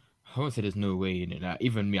won't say there's no way in it. Like,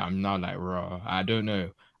 even me, I'm now like raw. I don't know.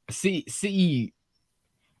 City,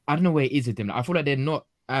 I don't know where it is with them. Like, I feel like they're not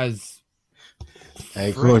as.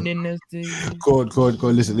 Hey, go on.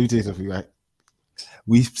 Listen, let me tell you something, right?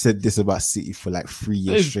 we've said this about City for like 3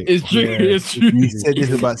 years straight. It's true. Yeah. It's true. We said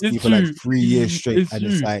this about City It's for like true. 3 years straight, It's and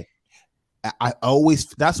it's true. like I always.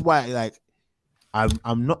 That's why like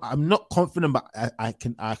I'm not confident, but I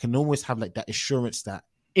can always have like that assurance that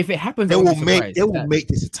If it happens, they I won't will be make surprised. make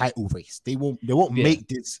this a title race. They won't Yeah. make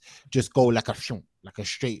this just go like a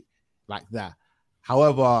straight like that.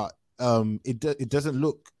 However, it doesn't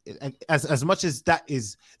look as much as that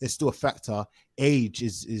is still a factor. Age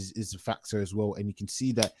is a factor as well, and you can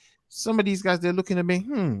see that some of these guys they're looking a bit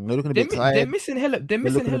tired. They're missing hella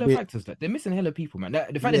looking a bit- factors. They're missing hella people, man.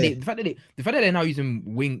 The fact that they're now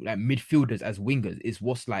using wing like midfielders as wingers is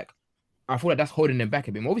what's like. I feel like that's holding them back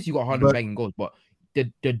a bit more. Obviously, you got Haaland bagging goals, but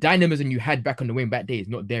the dynamism you had back on the wing back day is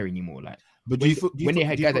not there anymore. Like, But when they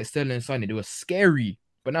had guys like Sterling and Sonny, they were scary.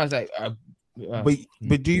 But now it's like,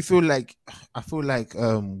 but do you feel like I feel like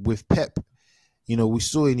with Pep, you know, we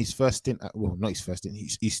saw in his first stint not his first stint,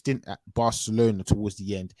 his stint at Barcelona towards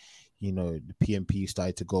the end, you know, the PMP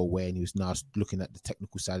started to go away and he was now looking at the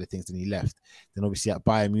technical side of things and he left. Then obviously at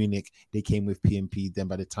Bayern Munich, they came with PMP. Then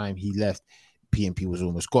by the time he left, PMP was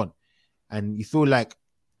almost gone. And I feel like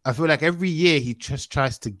every year he just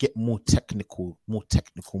tries to get more technical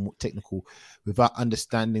without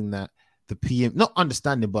understanding that the PM, not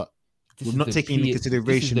understanding, but we're not taking into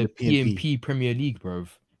consideration the the PMP. PMP Premier League, bro.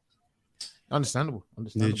 Understandable.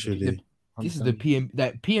 Literally. This is the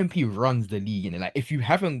PMP runs the league, and like if you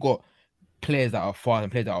haven't got players that are fast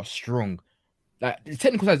and players that are strong, like the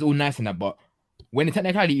technical side is all nice and that, but when the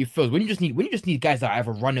technicality fails, when you just need guys that are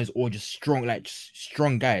either runners or just strong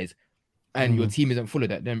guys, and your team isn't full of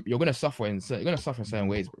that, then you're gonna suffer in certain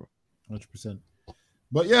ways, bro. 100%.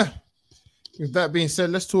 But yeah, with that being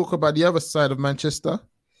said, let's talk about the other side of Manchester.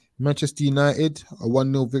 Manchester United, a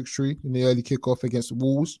 1-0 victory in the early kickoff against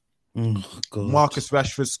Wolves. Oh, God. Marcus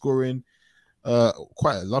Rashford scoring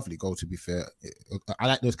quite a lovely goal, to be fair. I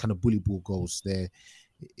like those kind of bully ball goals there.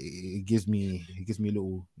 It gives me a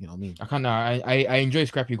little, you know what I mean? I enjoy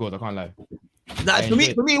scrappy goals, I can't lie. Nah, for me,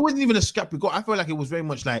 it wasn't even a scrappy goal. I felt like it was very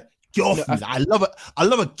much like get off me. I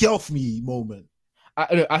love a get off me moment.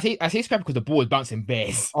 I say scrappy because the ball is bouncing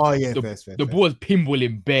bears. Oh yeah, the ball is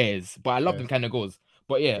pinballing bears, but I love them kind of goals.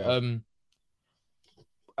 But yeah,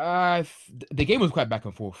 the game was quite back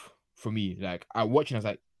and forth for me. Like I watching, I was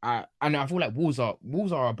like, I feel like Wolves are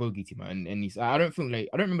a bogey team, and I don't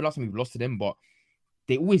remember last time we've lost to them, but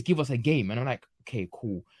they always give us a game, and I'm like, okay,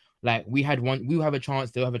 cool. Like we have a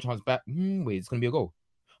chance, they'll have a chance back. Wait, it's gonna be a goal.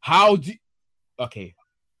 Okay,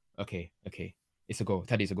 it's a goal.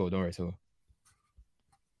 Taddy, it's a goal. Don't worry, so.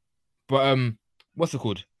 But what's it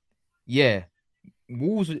called? Yeah,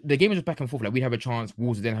 Wolves. The game was just back and forth. Like we have a chance,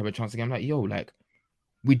 Wolves then have a chance again. I'm like, yo, like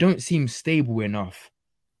we don't seem stable enough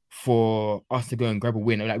for us to go and grab a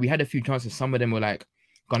win. Like we had a few chances. Some of them were like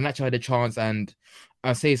Garnacho had a chance, and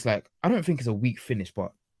I say it's like I don't think it's a weak finish,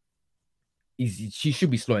 but she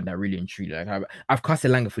should be slowing that really and truly. Like I've cast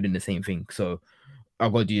Langford in the same thing, so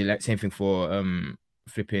I've got to do like same thing for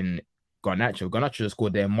flipping Garnacho. Garnacho just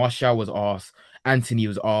scored there. Martial was arse. Anthony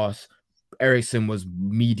was arse. Eriksen was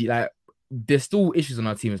meaty. Like there's still issues on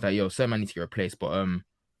our team. It's like yo, certain man needs to get replaced, but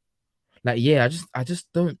like yeah, I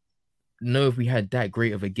just don't know if we had that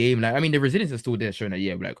great of a game. Like I mean, the resilience is still there, showing that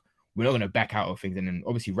yeah, like we're not gonna back out of things. And then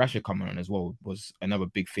obviously Rashford coming on as well was another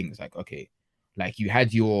big thing. It's like okay, like you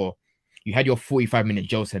had your 45-minute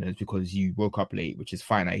jail sentence because you woke up late, which is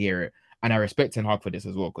fine. I hear it, and I respect Ten Hag for this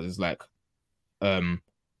as well because it's like,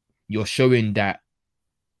 you're showing that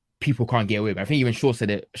people can't get away. But I think even Shaw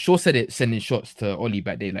said it sending shots to Oli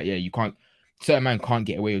back there. Like yeah, you can't. Certain man can't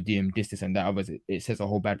get away with doing this and that. Otherwise, it sets a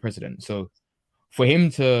whole bad precedent. So for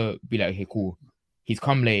him to be like, okay, cool, he's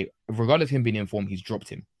come late, regardless of him being informed, he's dropped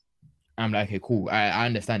him. I'm like, okay, cool. I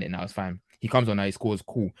understand it now. It's fine. He comes on now. He scores.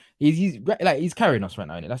 Cool. He's carrying us right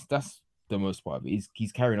now. That's the most part of it.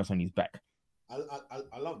 He's carrying us on his back. I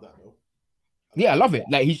love that though. Yeah, I love it.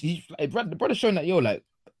 Like he's like, the brother's showing that yo, like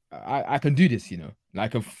I can do this. You know,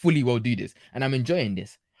 like I can fully well do this, and I'm enjoying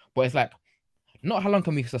this. But it's like, not how long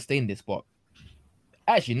can we sustain this? But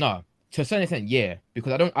actually, no. To a certain extent, yeah,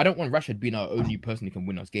 because I don't want Rashford being our only person who can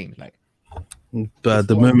win us games. Like, but at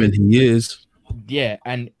the moment he is. Yeah,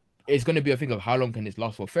 and it's going to be a thing of how long can this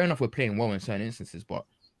last for. Fair enough, we're playing well in certain instances, but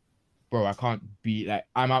bro, I can't be like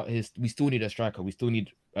I'm out here. We still need a striker. We still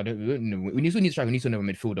need. We still need a striker. We need to know a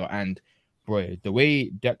midfielder. And bro, the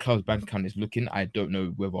way that Klaus' bank account is looking, I don't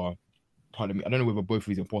know whether. Pardon me. I don't know whether both of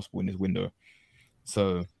these are possible in this window.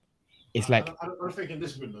 So it's like I'm thinking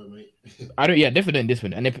this window, mate. Definitely in this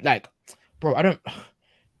window. And if like, bro,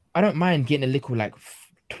 I don't mind getting a little like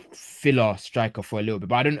filler striker for a little bit,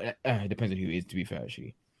 but I don't. It depends on who it is, to be fair,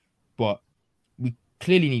 actually. But we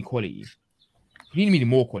clearly need quality. he needed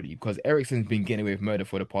more quality because Eriksen's been getting away with murder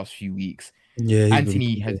for the past few weeks. Yeah,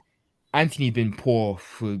 Anthony's been poor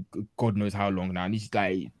for God knows how long now, and he's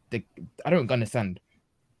like, I don't understand.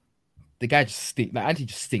 The guy just stinks. Like Anthony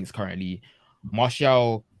just stinks currently.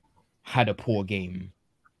 Martial had a poor game.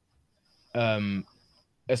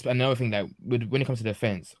 Another thing that when it comes to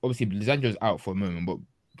defense, obviously Lisandro's out for a moment, but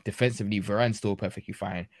defensively, Varane's still perfectly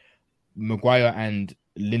fine. Maguire and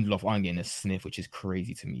Lindelof aren't getting a sniff, which is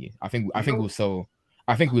crazy to me. I think we'll sell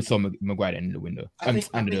Maguire at the end of the window end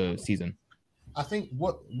of the season. I think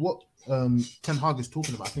what Ten Hag is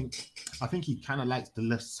talking about. I think he kind of likes the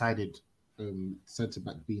left-sided centre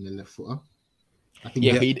back being a left footer. I think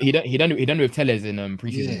he done it with Telles in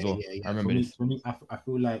preseason as well. Yeah. I remember this. For me, I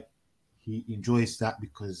feel like he enjoys that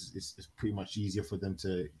because it's pretty much easier for them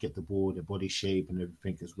to get the ball, their body shape, and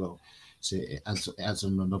everything as well. So it adds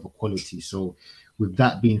on another quality. So with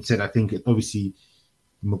that being said, I think obviously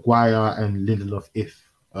Maguire and Lindelof, if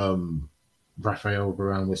Raphael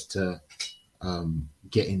Varane was to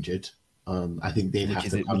get injured, I think they'd have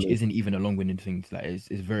to. Which isn't even a long-winded thing. Like it's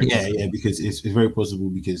very because it's very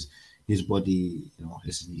possible because his body,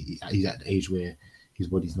 he's at the age where his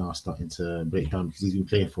body's now starting to break down because he's been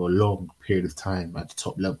playing for a long period of time at the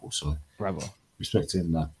top level. So, bravo,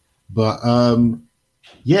 respecting that. But have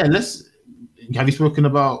you spoken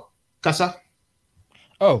about Casa?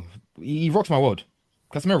 Oh, he rocks my world.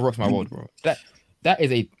 Casemiro rocks my world, bro. That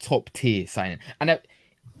is a top tier signing, and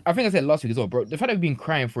I think I said last week as well, bro. The fact that we've been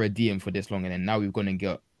crying for a DM for this long, and then now we've gone and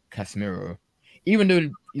get Casemiro, even though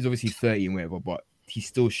he's obviously 30 and whatever, but he's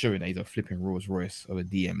still showing that he's a flipping Rolls Royce of a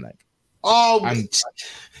DM. Like,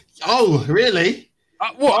 really?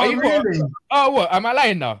 What? Really? What? Am I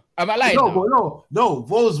lying now? No.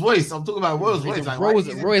 Rolls Royce. I'm talking about Rolls Royce. Like,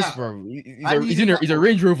 Rolls Royce, bro. He's a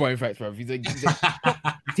Range Rover, in fact, bro. He's a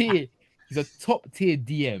top tier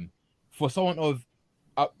DM for someone of.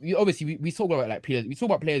 Obviously, we talk about like players. We talk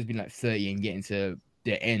about players being like 30 and getting to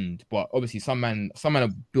their end, but obviously some men are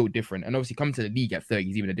built different, and obviously coming to the league at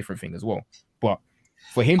 30 is even a different thing as well. But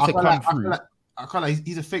for him to come through, I can't like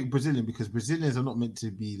he's a fake Brazilian because Brazilians are not meant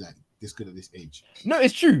to be like this good at this age. No,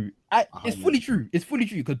 it's true. It's fully true. It's fully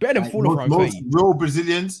true because better than fall around most real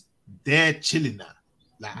Brazilians, they're chilling now.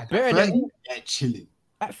 Like they're chilling.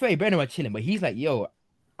 At 30, better than chilling, but he's like, yo,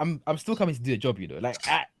 I'm still coming to do the job, Like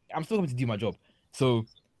I'm still coming to do my job. So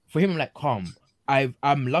for him, I'm like, calm.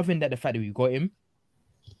 I'm loving the fact that we got him,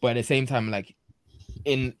 but at the same time, like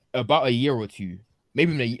in about a year or two,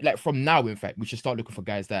 maybe like from now, in fact, we should start looking for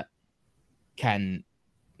guys that can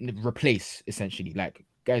replace essentially, like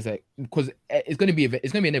guys that because it's gonna be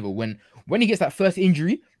inevitable when he gets that first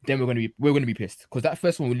injury, then we're gonna be pissed because that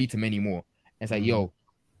first one will lead to many more. And it's like, yo,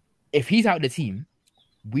 if he's out of the team,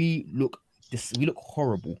 we look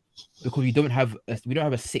horrible because we don't have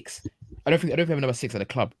a six. I don't think we have another six at the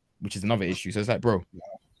club, which is another issue. So it's like, bro,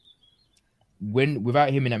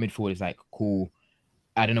 without him in that midfield, it's like, cool.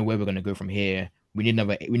 I don't know where we're gonna go from here. We need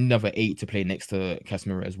another 8 to play next to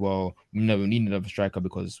Casemiro as well. We need another striker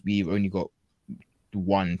because we've only got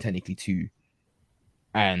 1, technically 2,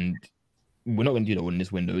 and we're not gonna do that in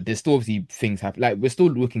this window. There's still obviously things happen. Like we're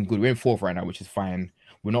still looking good. We're in 4th right now, which is fine.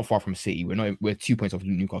 We're not far from City. We're 2 points off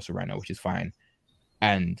Newcastle right now, which is fine.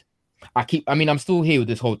 And I'm still here with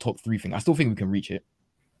this whole top 3 thing. I still think we can reach it.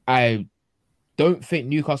 I don't think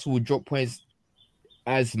Newcastle will drop points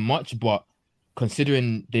as much, but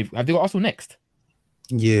considering have they got Arsenal next?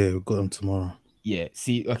 Yeah, we've got them tomorrow. Yeah,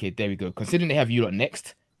 see, okay, there we go. Considering they have you lot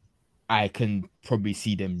next, I can probably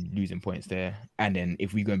see them losing points there. And then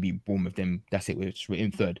if we're going to be Bournemouth, then that's it. We're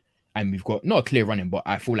in 3rd. And we've got not a clear running, but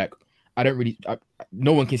I feel like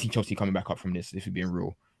no one can see Chelsea coming back up from this, if we're being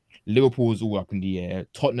real. Liverpool's all up in the air.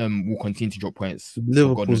 Tottenham will continue to drop points.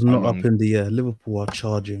 Liverpool's not up in the air. Liverpool are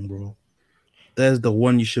charging, bro. There's the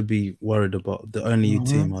one you should be worried about. The only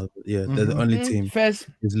team. They're the only team. Fairs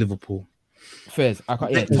is Liverpool. Fairs. I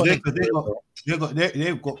can't. They've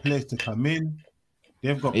got players to come in.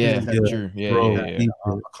 They've got players that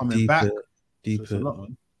are coming back. Deeper.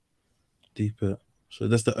 So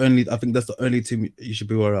that's the only. I think that's the only team you should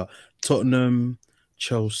be worried about. Tottenham,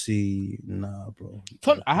 Chelsea, nah, bro.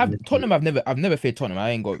 Tottenham. I've never feared Tottenham.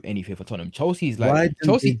 I ain't got any fear for Tottenham. Chelsea's like, why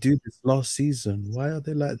didn't they do this last season? Why are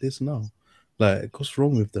they like this now? Like, what's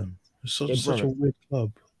wrong with them? It's such a weird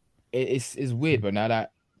club. It's weird, but now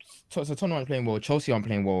that Tottenham aren't playing well, Chelsea aren't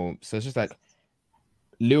playing well, so it's just like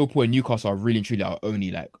Liverpool and Newcastle are really and truly our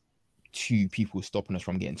only like 2 people stopping us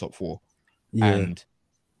from getting top 4. Yeah. And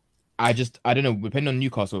I don't know. Depending on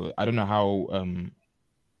Newcastle, I don't know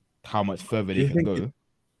how much further they can go. Do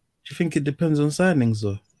you think it depends on signings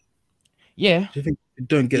though? Yeah. Do you think if you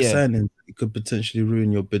don't get signings, it could potentially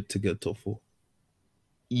ruin your bid to get top 4?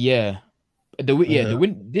 Yeah, the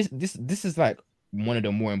win. This is like one of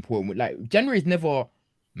the more important. Like January is never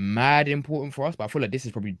mad important for us, but I feel like this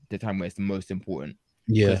is probably the time where it's the most important.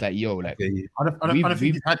 Yeah, Because like like I don't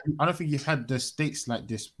think you've had the stakes like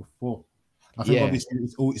this before. I think obviously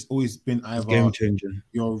it's always been either game changer.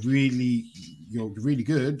 You're really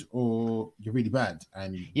good or you're really bad,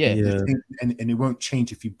 and and it won't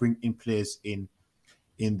change if you bring in players in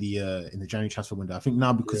the January transfer window. I think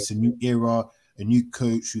now because it's a new era, a new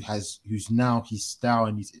coach who's now his style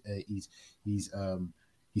and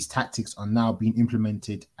his tactics are now being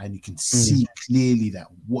implemented, and you can see clearly that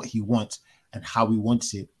what he wants and how he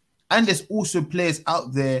wants it. And there's also players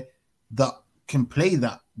out there that can play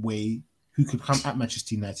that way who could come at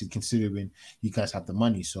Manchester United, considering you guys have the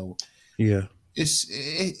money. So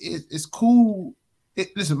it's cool.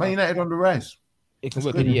 Listen, Man United on the rise. It can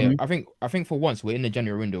work. Yeah, I think for once we're in the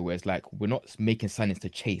January window where it's like we're not making signings to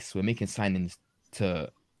chase. We're making signings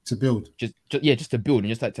to build. Just to build and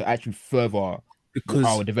just like to actually further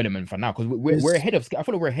our development for now, because we're ahead of. I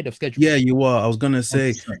feel like we're ahead of schedule. Yeah, you are. I was gonna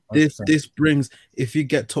say 100%. This brings, if you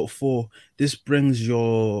get top 4, this brings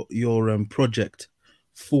your project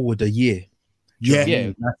forward a year.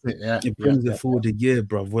 Yeah, that's it. Yeah, it brings it forward a year,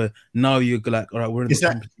 bro. Where now you're like, all right, we're in the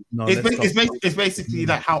competition. No, it's basically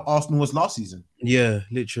like how Arsenal was last season. Yeah,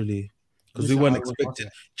 literally, because we weren't expected.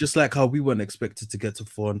 Just like how we weren't expected to get top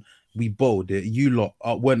 4, and we bowled it. You lot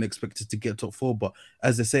weren't expected to get top 4, but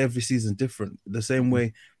as they say, every season different. The same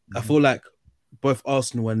way, I feel like both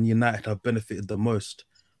Arsenal and United have benefited the most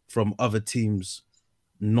from other teams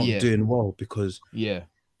not doing well, because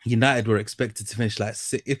United were expected to finish like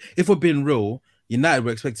 6th. If we're being real, United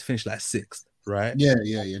were expected to finish like 6th, right? Yeah.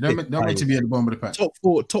 They're meant to be at the bottom of the pack. Top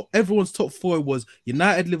 4, everyone's top 4 was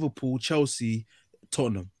United, Liverpool, Chelsea,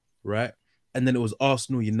 Tottenham, right? And then it was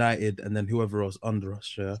Arsenal, United, and then whoever else under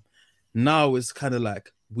us. Yeah. Now it's kind of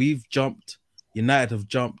like we've jumped, United have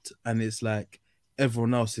jumped, and it's like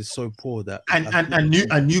everyone else is so poor that and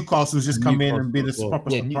Newcastle's just come in and been a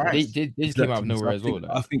proper surprise. They just came out of nowhere as well.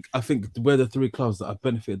 I think we're the 3 clubs that have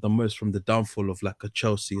benefited the most from the downfall of like a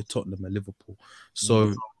Chelsea, a Tottenham, and Liverpool.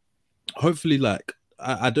 So hopefully, like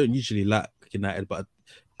I don't usually like United, but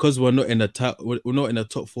because we're not in a top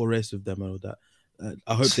 4 race with them and all that,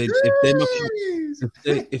 I hope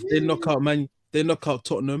if they knock out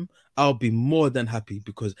Tottenham, I'll be more than happy,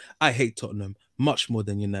 because I hate Tottenham much more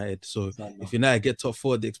than United. So if United get top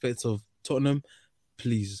 4 at the expense of Tottenham,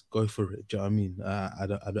 please go for it. Do you know what I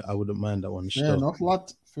mean? I wouldn't mind that one. Fair enough,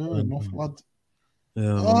 lad.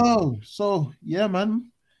 Yeah. Oh, so yeah, man.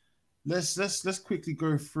 Let's quickly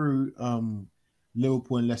go through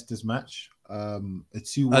Liverpool and Leicester's match. A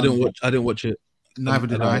 2-1. I didn't watch it. Neither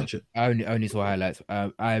did I. I only saw highlights.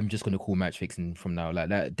 I'm just gonna call match fixing from now. Like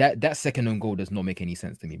that second own goal does not make any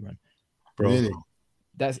sense to me, man. Bro. Really?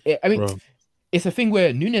 That's it. I mean, it's a thing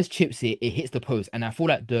where Nunes chips it hits the post, and I feel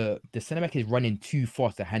like the centre back is running too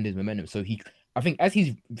fast to handle his momentum. So I think as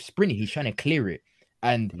he's sprinting, he's trying to clear it,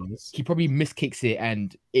 and he probably miskicks it,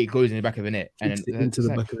 and it goes in the back of the net, and into the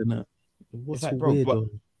back of the net. What's like, bro? But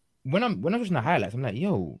when I'm watching the highlights, I'm like,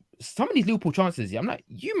 yo, some of these Liverpool chances, I'm like,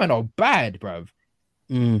 you man are bad, bruv.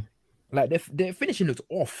 Like their finishing looks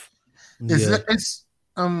off. You still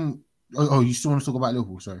want to talk about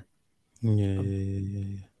Liverpool? Sorry.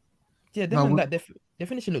 Yeah, their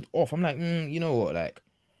finishing looked off. I'm like, you know what? Like,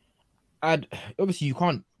 obviously you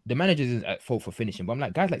can't. The manager isn't at fault for finishing, but I'm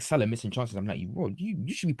like, guys like Salah missing chances. I'm like,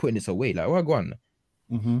 you should be putting this away. Like, where go on?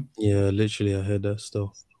 Yeah, literally, I heard that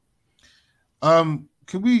still. Can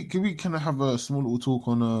we kind of have a small little talk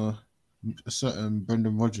on a certain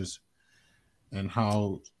Brendan Rodgers and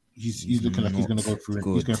how he's looking like he's going to go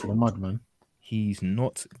through? He's going through the mud, man. He's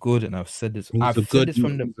not good, and I've said this.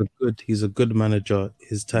 He's a good manager.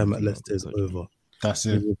 His time at Leicester is over. That's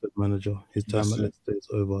it. He's a good manager. His time at Leicester is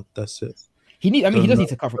over. That's it. He does need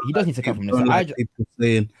to cover. He does need to cover from Leicester.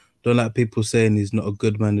 Don't like people saying he's not a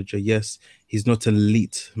good manager. Yes, he's not an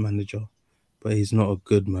elite manager, but he's not a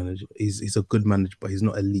good manager. He's a good manager, but he's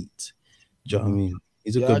not elite. Do you know what I mean?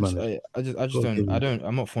 He's a good manager. I just don't.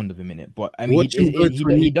 I'm not fond of him in it, but I mean, he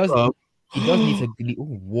does need to.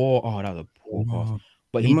 Oh, that was a poor pass.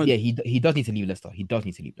 But he does need to leave Leicester. He does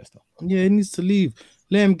need to leave Leicester. Yeah, he needs to leave.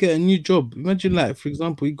 Let him get a new job. Imagine, like, for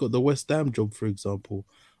example, he got the West Ham job, for example.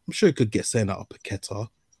 I'm sure he could get sent out of Paqueta.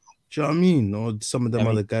 Do you know what I mean? Or some of them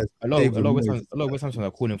other guys. A lot of West Ham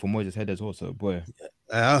are calling for Moises Head as well. So, boy,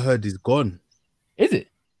 I heard he's gone. Is it?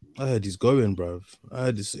 I heard he's going, bruv. I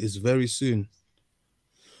heard it's very soon.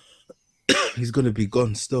 He's gonna be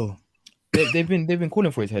gone still. They've been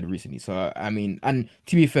calling for his head recently. So I mean, and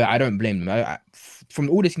to be fair, I don't blame them. From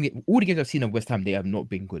all the games I've seen of West Ham, they have not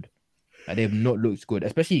been good. Like, they have not looked good,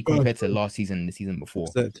 especially compared to last season and the season before.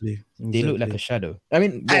 Exactly. They look like a shadow. I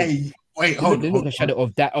mean, Hey, wait, they look like a shadow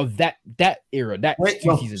of that era, that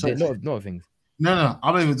two seasons. Sorry. Not of things. No,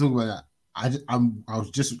 I'm not even talking about that. I was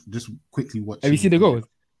just quickly watching. Have you seen the goals?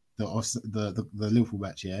 The Liverpool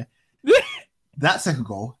match, yeah. That second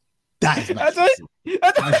goal, that is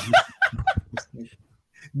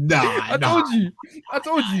I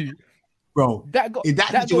told you, bro. In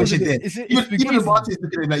that situation, there, even the Martin's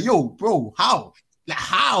looking at him like, yo, bro, how? Like,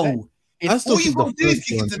 how? I still all you want to do is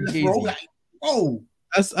kick it to the bro. Like, bro.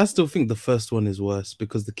 I still think the first one is worse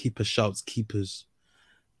because the keeper shouts keepers,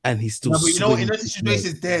 and he's still. No, but you know, in those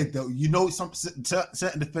situations, there though, you know, some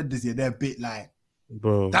certain defenders here, they're a bit like,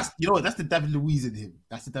 bro. That's that's the David Luiz in him.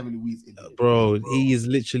 That's the David Luiz in him, bro. He is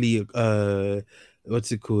literally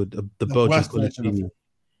what's it called? The Belgian Coutinho,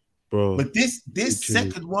 bro. But this literally.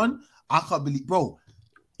 Second one, I can't believe, bro.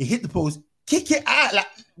 It hit the post, kick it out, like,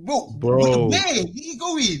 bro. Where you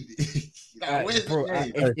going?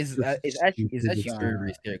 It's actually very,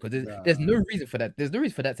 very scary because there's no reason for that. There's no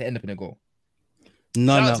reason for that to end up in a goal.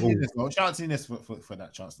 None at all. Shout out to Nunes for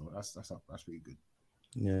that chance though. That's pretty good.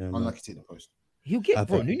 Yeah, unlucky to take the post. He'll get,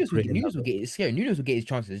 bro. Nunes will get. It's scary. Nunes will get his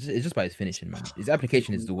chances. It's just by his finishing, man. His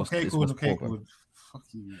application is the worst. Okay, cool. Fuck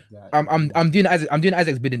you. I'm doing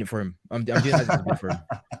Isaac's bidding it for him. I'm doing Isaac's bidding for him.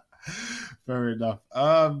 Fair enough.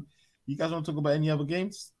 You guys want to talk about any other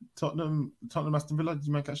games? Tottenham, Aston Villa. Did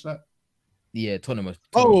you mind catch that? Yeah, Tottenham.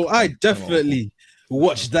 I definitely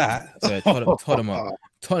watched that. So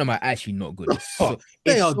Tottenham are actually not good. It's so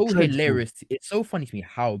hilarious. It's so funny to me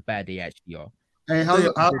how bad they actually are. Hey,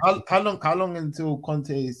 how long until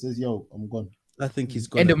Conte says, "Yo, I'm gone"? I think he's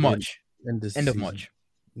gone. End of March. End of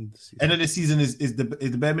the season is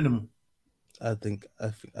the bare minimum. I think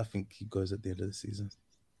he goes at the end of the season.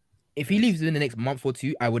 If he leaves within the next month or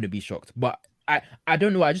two, I wouldn't be shocked. But I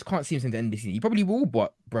don't know. I just can't see him since the end of the season. He probably will,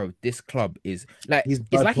 but bro, this club is like he's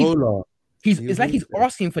bipolar. It's like he's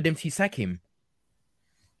asking for them to sack him.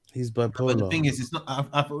 He's bipolar. But the thing is, it's not.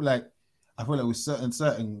 I feel like with certain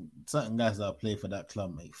guys that play for that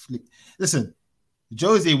club, mate. Listen,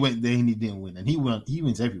 Jose went there and he didn't win, and he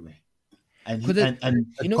wins everywhere. And you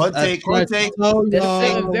know, Conte, there's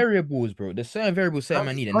certain variables, bro. There's certain variables certain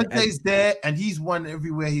man need. Conte's there, and he's won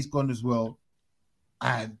everywhere he's gone as well.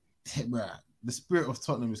 And bro, the spirit of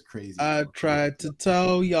Tottenham is crazy. I tried to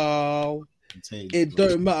tell y'all, it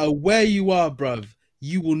don't matter where you are, bruv.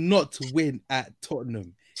 You will not win at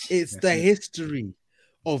Tottenham. It's the history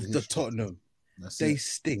of the Tottenham. They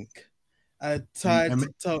stink. I tried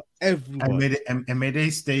to tell everyone. And may they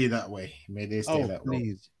stay that way. May they stay that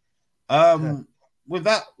please. way. With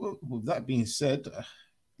that being said,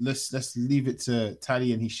 let's leave it to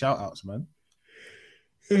Tally and his shout outs, man.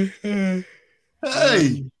 Hey.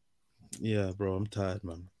 Yeah, bro, I'm tired,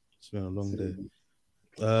 man. It's been a long day.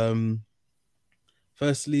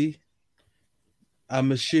 Firstly,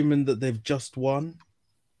 I'm assuming that they've just won.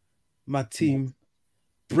 My team,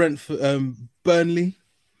 Brentford, Burnley,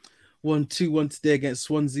 won 2-1 today against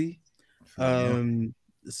Swansea.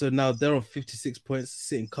 So now they're on 56 points,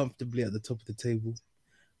 sitting comfortably at the top of the table.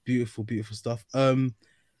 Beautiful, beautiful stuff.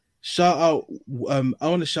 Shout out, I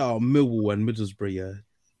want to shout out Millwall and Middlesbrough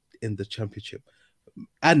in the Championship.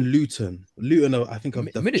 And Luton. I think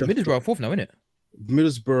Middlesbrough are fourth now, isn't it?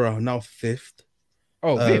 Middlesbrough are now fifth.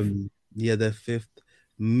 Oh, fifth. Yeah, they're fifth.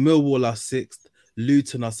 Millwall are sixth.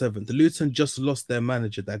 Luton are seventh. Luton just lost their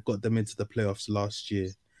manager that got them into the playoffs last year,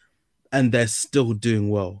 and they're still doing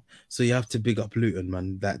well. So you have to big up Luton,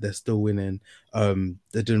 man. That they're still winning.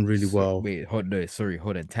 They're doing really well. Wait, hold on,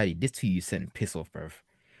 Taddy. This tweet you sent, piss off, bruv.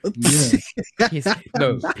 Yeah.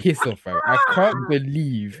 Piss off, bro. I can't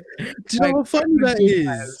believe. Do you know how funny that is?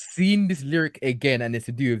 I've seen this lyric again, and it's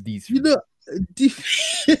to do with these. You know,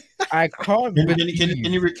 I can't.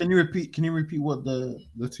 Can you repeat what the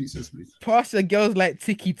tweet says, please? Pastor girls like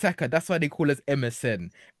tiki taka. That's why they call us MSN.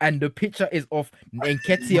 And the picture is of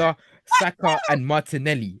Nketiah, Saka, and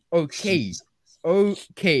Martinelli. Okay.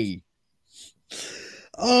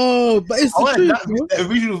 Oh, but it's the truth, the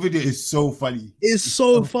original video is so funny. It's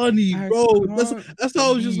so funny, bro. That's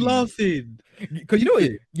how I was just laughing. Because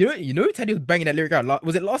you know, Teddy was banging that lyric out.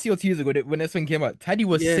 Was it last year or 2 years ago when this one came out? Teddy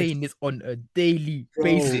was saying this on a daily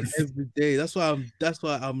basis, every day. That's why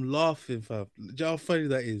I'm laughing, fam. Do you know how funny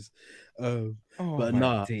that is?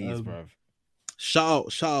 Bruv.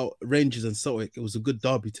 Shout out Rangers and Celtic. It was a good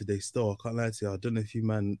derby today. Still, I can't lie to you. I don't know if you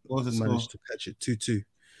managed to catch it 2-2.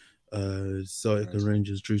 Celtic and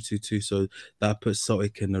Rangers drew 2-2, so that puts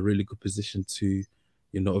Celtic in a really good position to,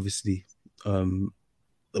 obviously,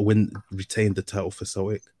 retain the title for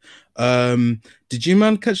Celtic. Did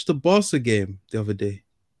you catch the Barca game the other day?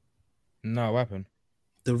 No, what happened?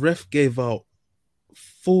 The ref gave out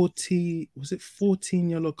 14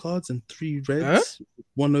 yellow cards and 3 reds,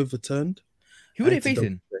 one overturned. Who were they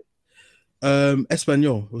facing?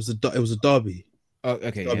 Espanyol. It was a derby. Oh,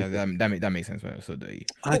 okay, yeah, that makes sense. Right? So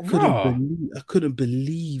I couldn't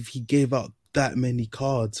believe he gave out that many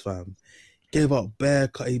cards, fam. He gave out bare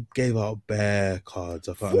cards.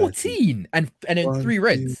 I can't 14 and then 1, 3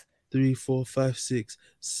 reds. 2, 3, 4, 5, 6,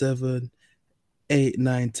 7, 8,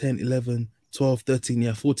 9, 10, 11, 12, 13.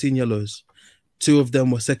 Yeah, 14 yellows. 2 of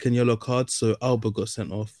them were second yellow cards, so Alba got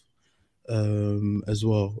sent off as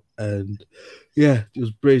well. And yeah, it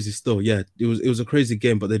was crazy still. Yeah, it was a crazy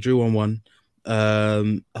game, but they drew 1-1.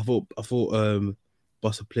 I thought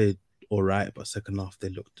Barca played all right, but second half they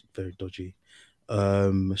looked very dodgy.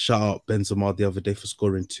 Shout out Benzema the other day for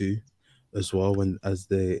scoring 2 as well as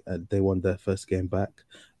they won their first game back.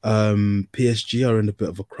 PSG are in a bit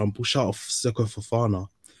of a crumble. Shout out Seko Fofana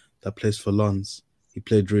that plays for Lens. He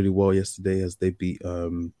played really well yesterday as they beat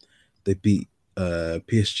PSG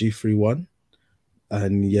 3-1.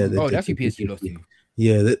 And yeah, that's who PSG lost to.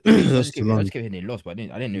 Yeah, I just kept hitting they lost, but I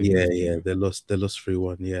didn't know. Yeah, they lost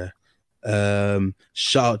 3-1. Yeah.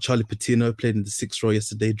 Shout out Charlie Patino, played in the 6th row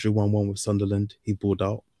yesterday, drew 1-1 with Sunderland. He balled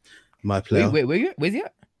out. My player. Where's he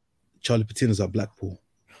at? Charlie Patino's at Blackpool.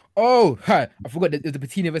 Oh, hi. I forgot that it was the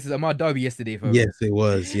Patino versus Amar derby yesterday. Yes, it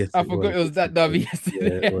was. Yes, I forgot it was that derby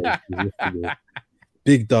yesterday. Yeah, it was yesterday.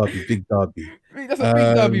 Big derby. That's a big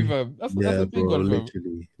derby, fam. That's a big one,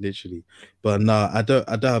 fam. Literally. But nah, I don't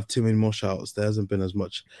have too many more shouts. There hasn't been as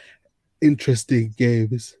much interesting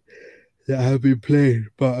games that have been played.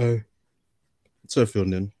 But sorry,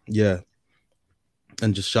 Phil. Yeah.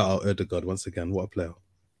 And just shout out Ødegaard once again. What a player.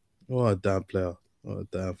 What a damn player. But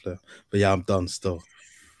yeah, I'm done still.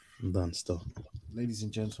 Ladies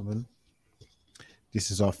and gentlemen,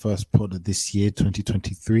 this is our first pod of this year,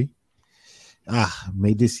 2023.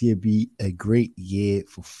 May this year be a great year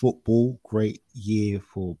for football, great year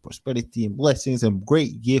for prosperity and blessings, and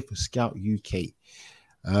great year for Scout UK.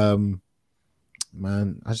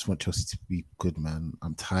 Man, I just want Chelsea to be good, man.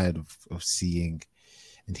 I'm tired of seeing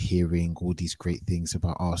and hearing all these great things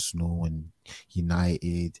about Arsenal and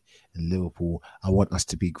United and Liverpool. I want us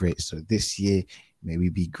to be great. So this year, may we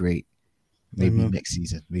be great. Maybe next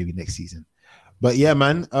season. But yeah,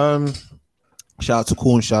 man. Shout out to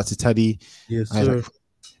Corn, shout out to Taddy. Yes, sir.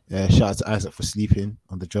 Shout out to Isaac for sleeping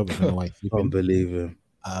on the job. I don't know why he's sleeping. Can't believe it.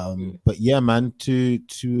 But yeah, man, you'll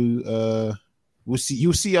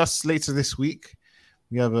see us later this week.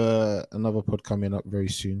 We have another pod coming up very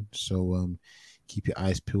soon. So keep your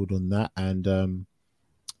eyes peeled on that. And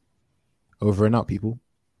over and out, people.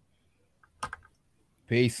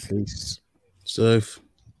 Peace. Safe.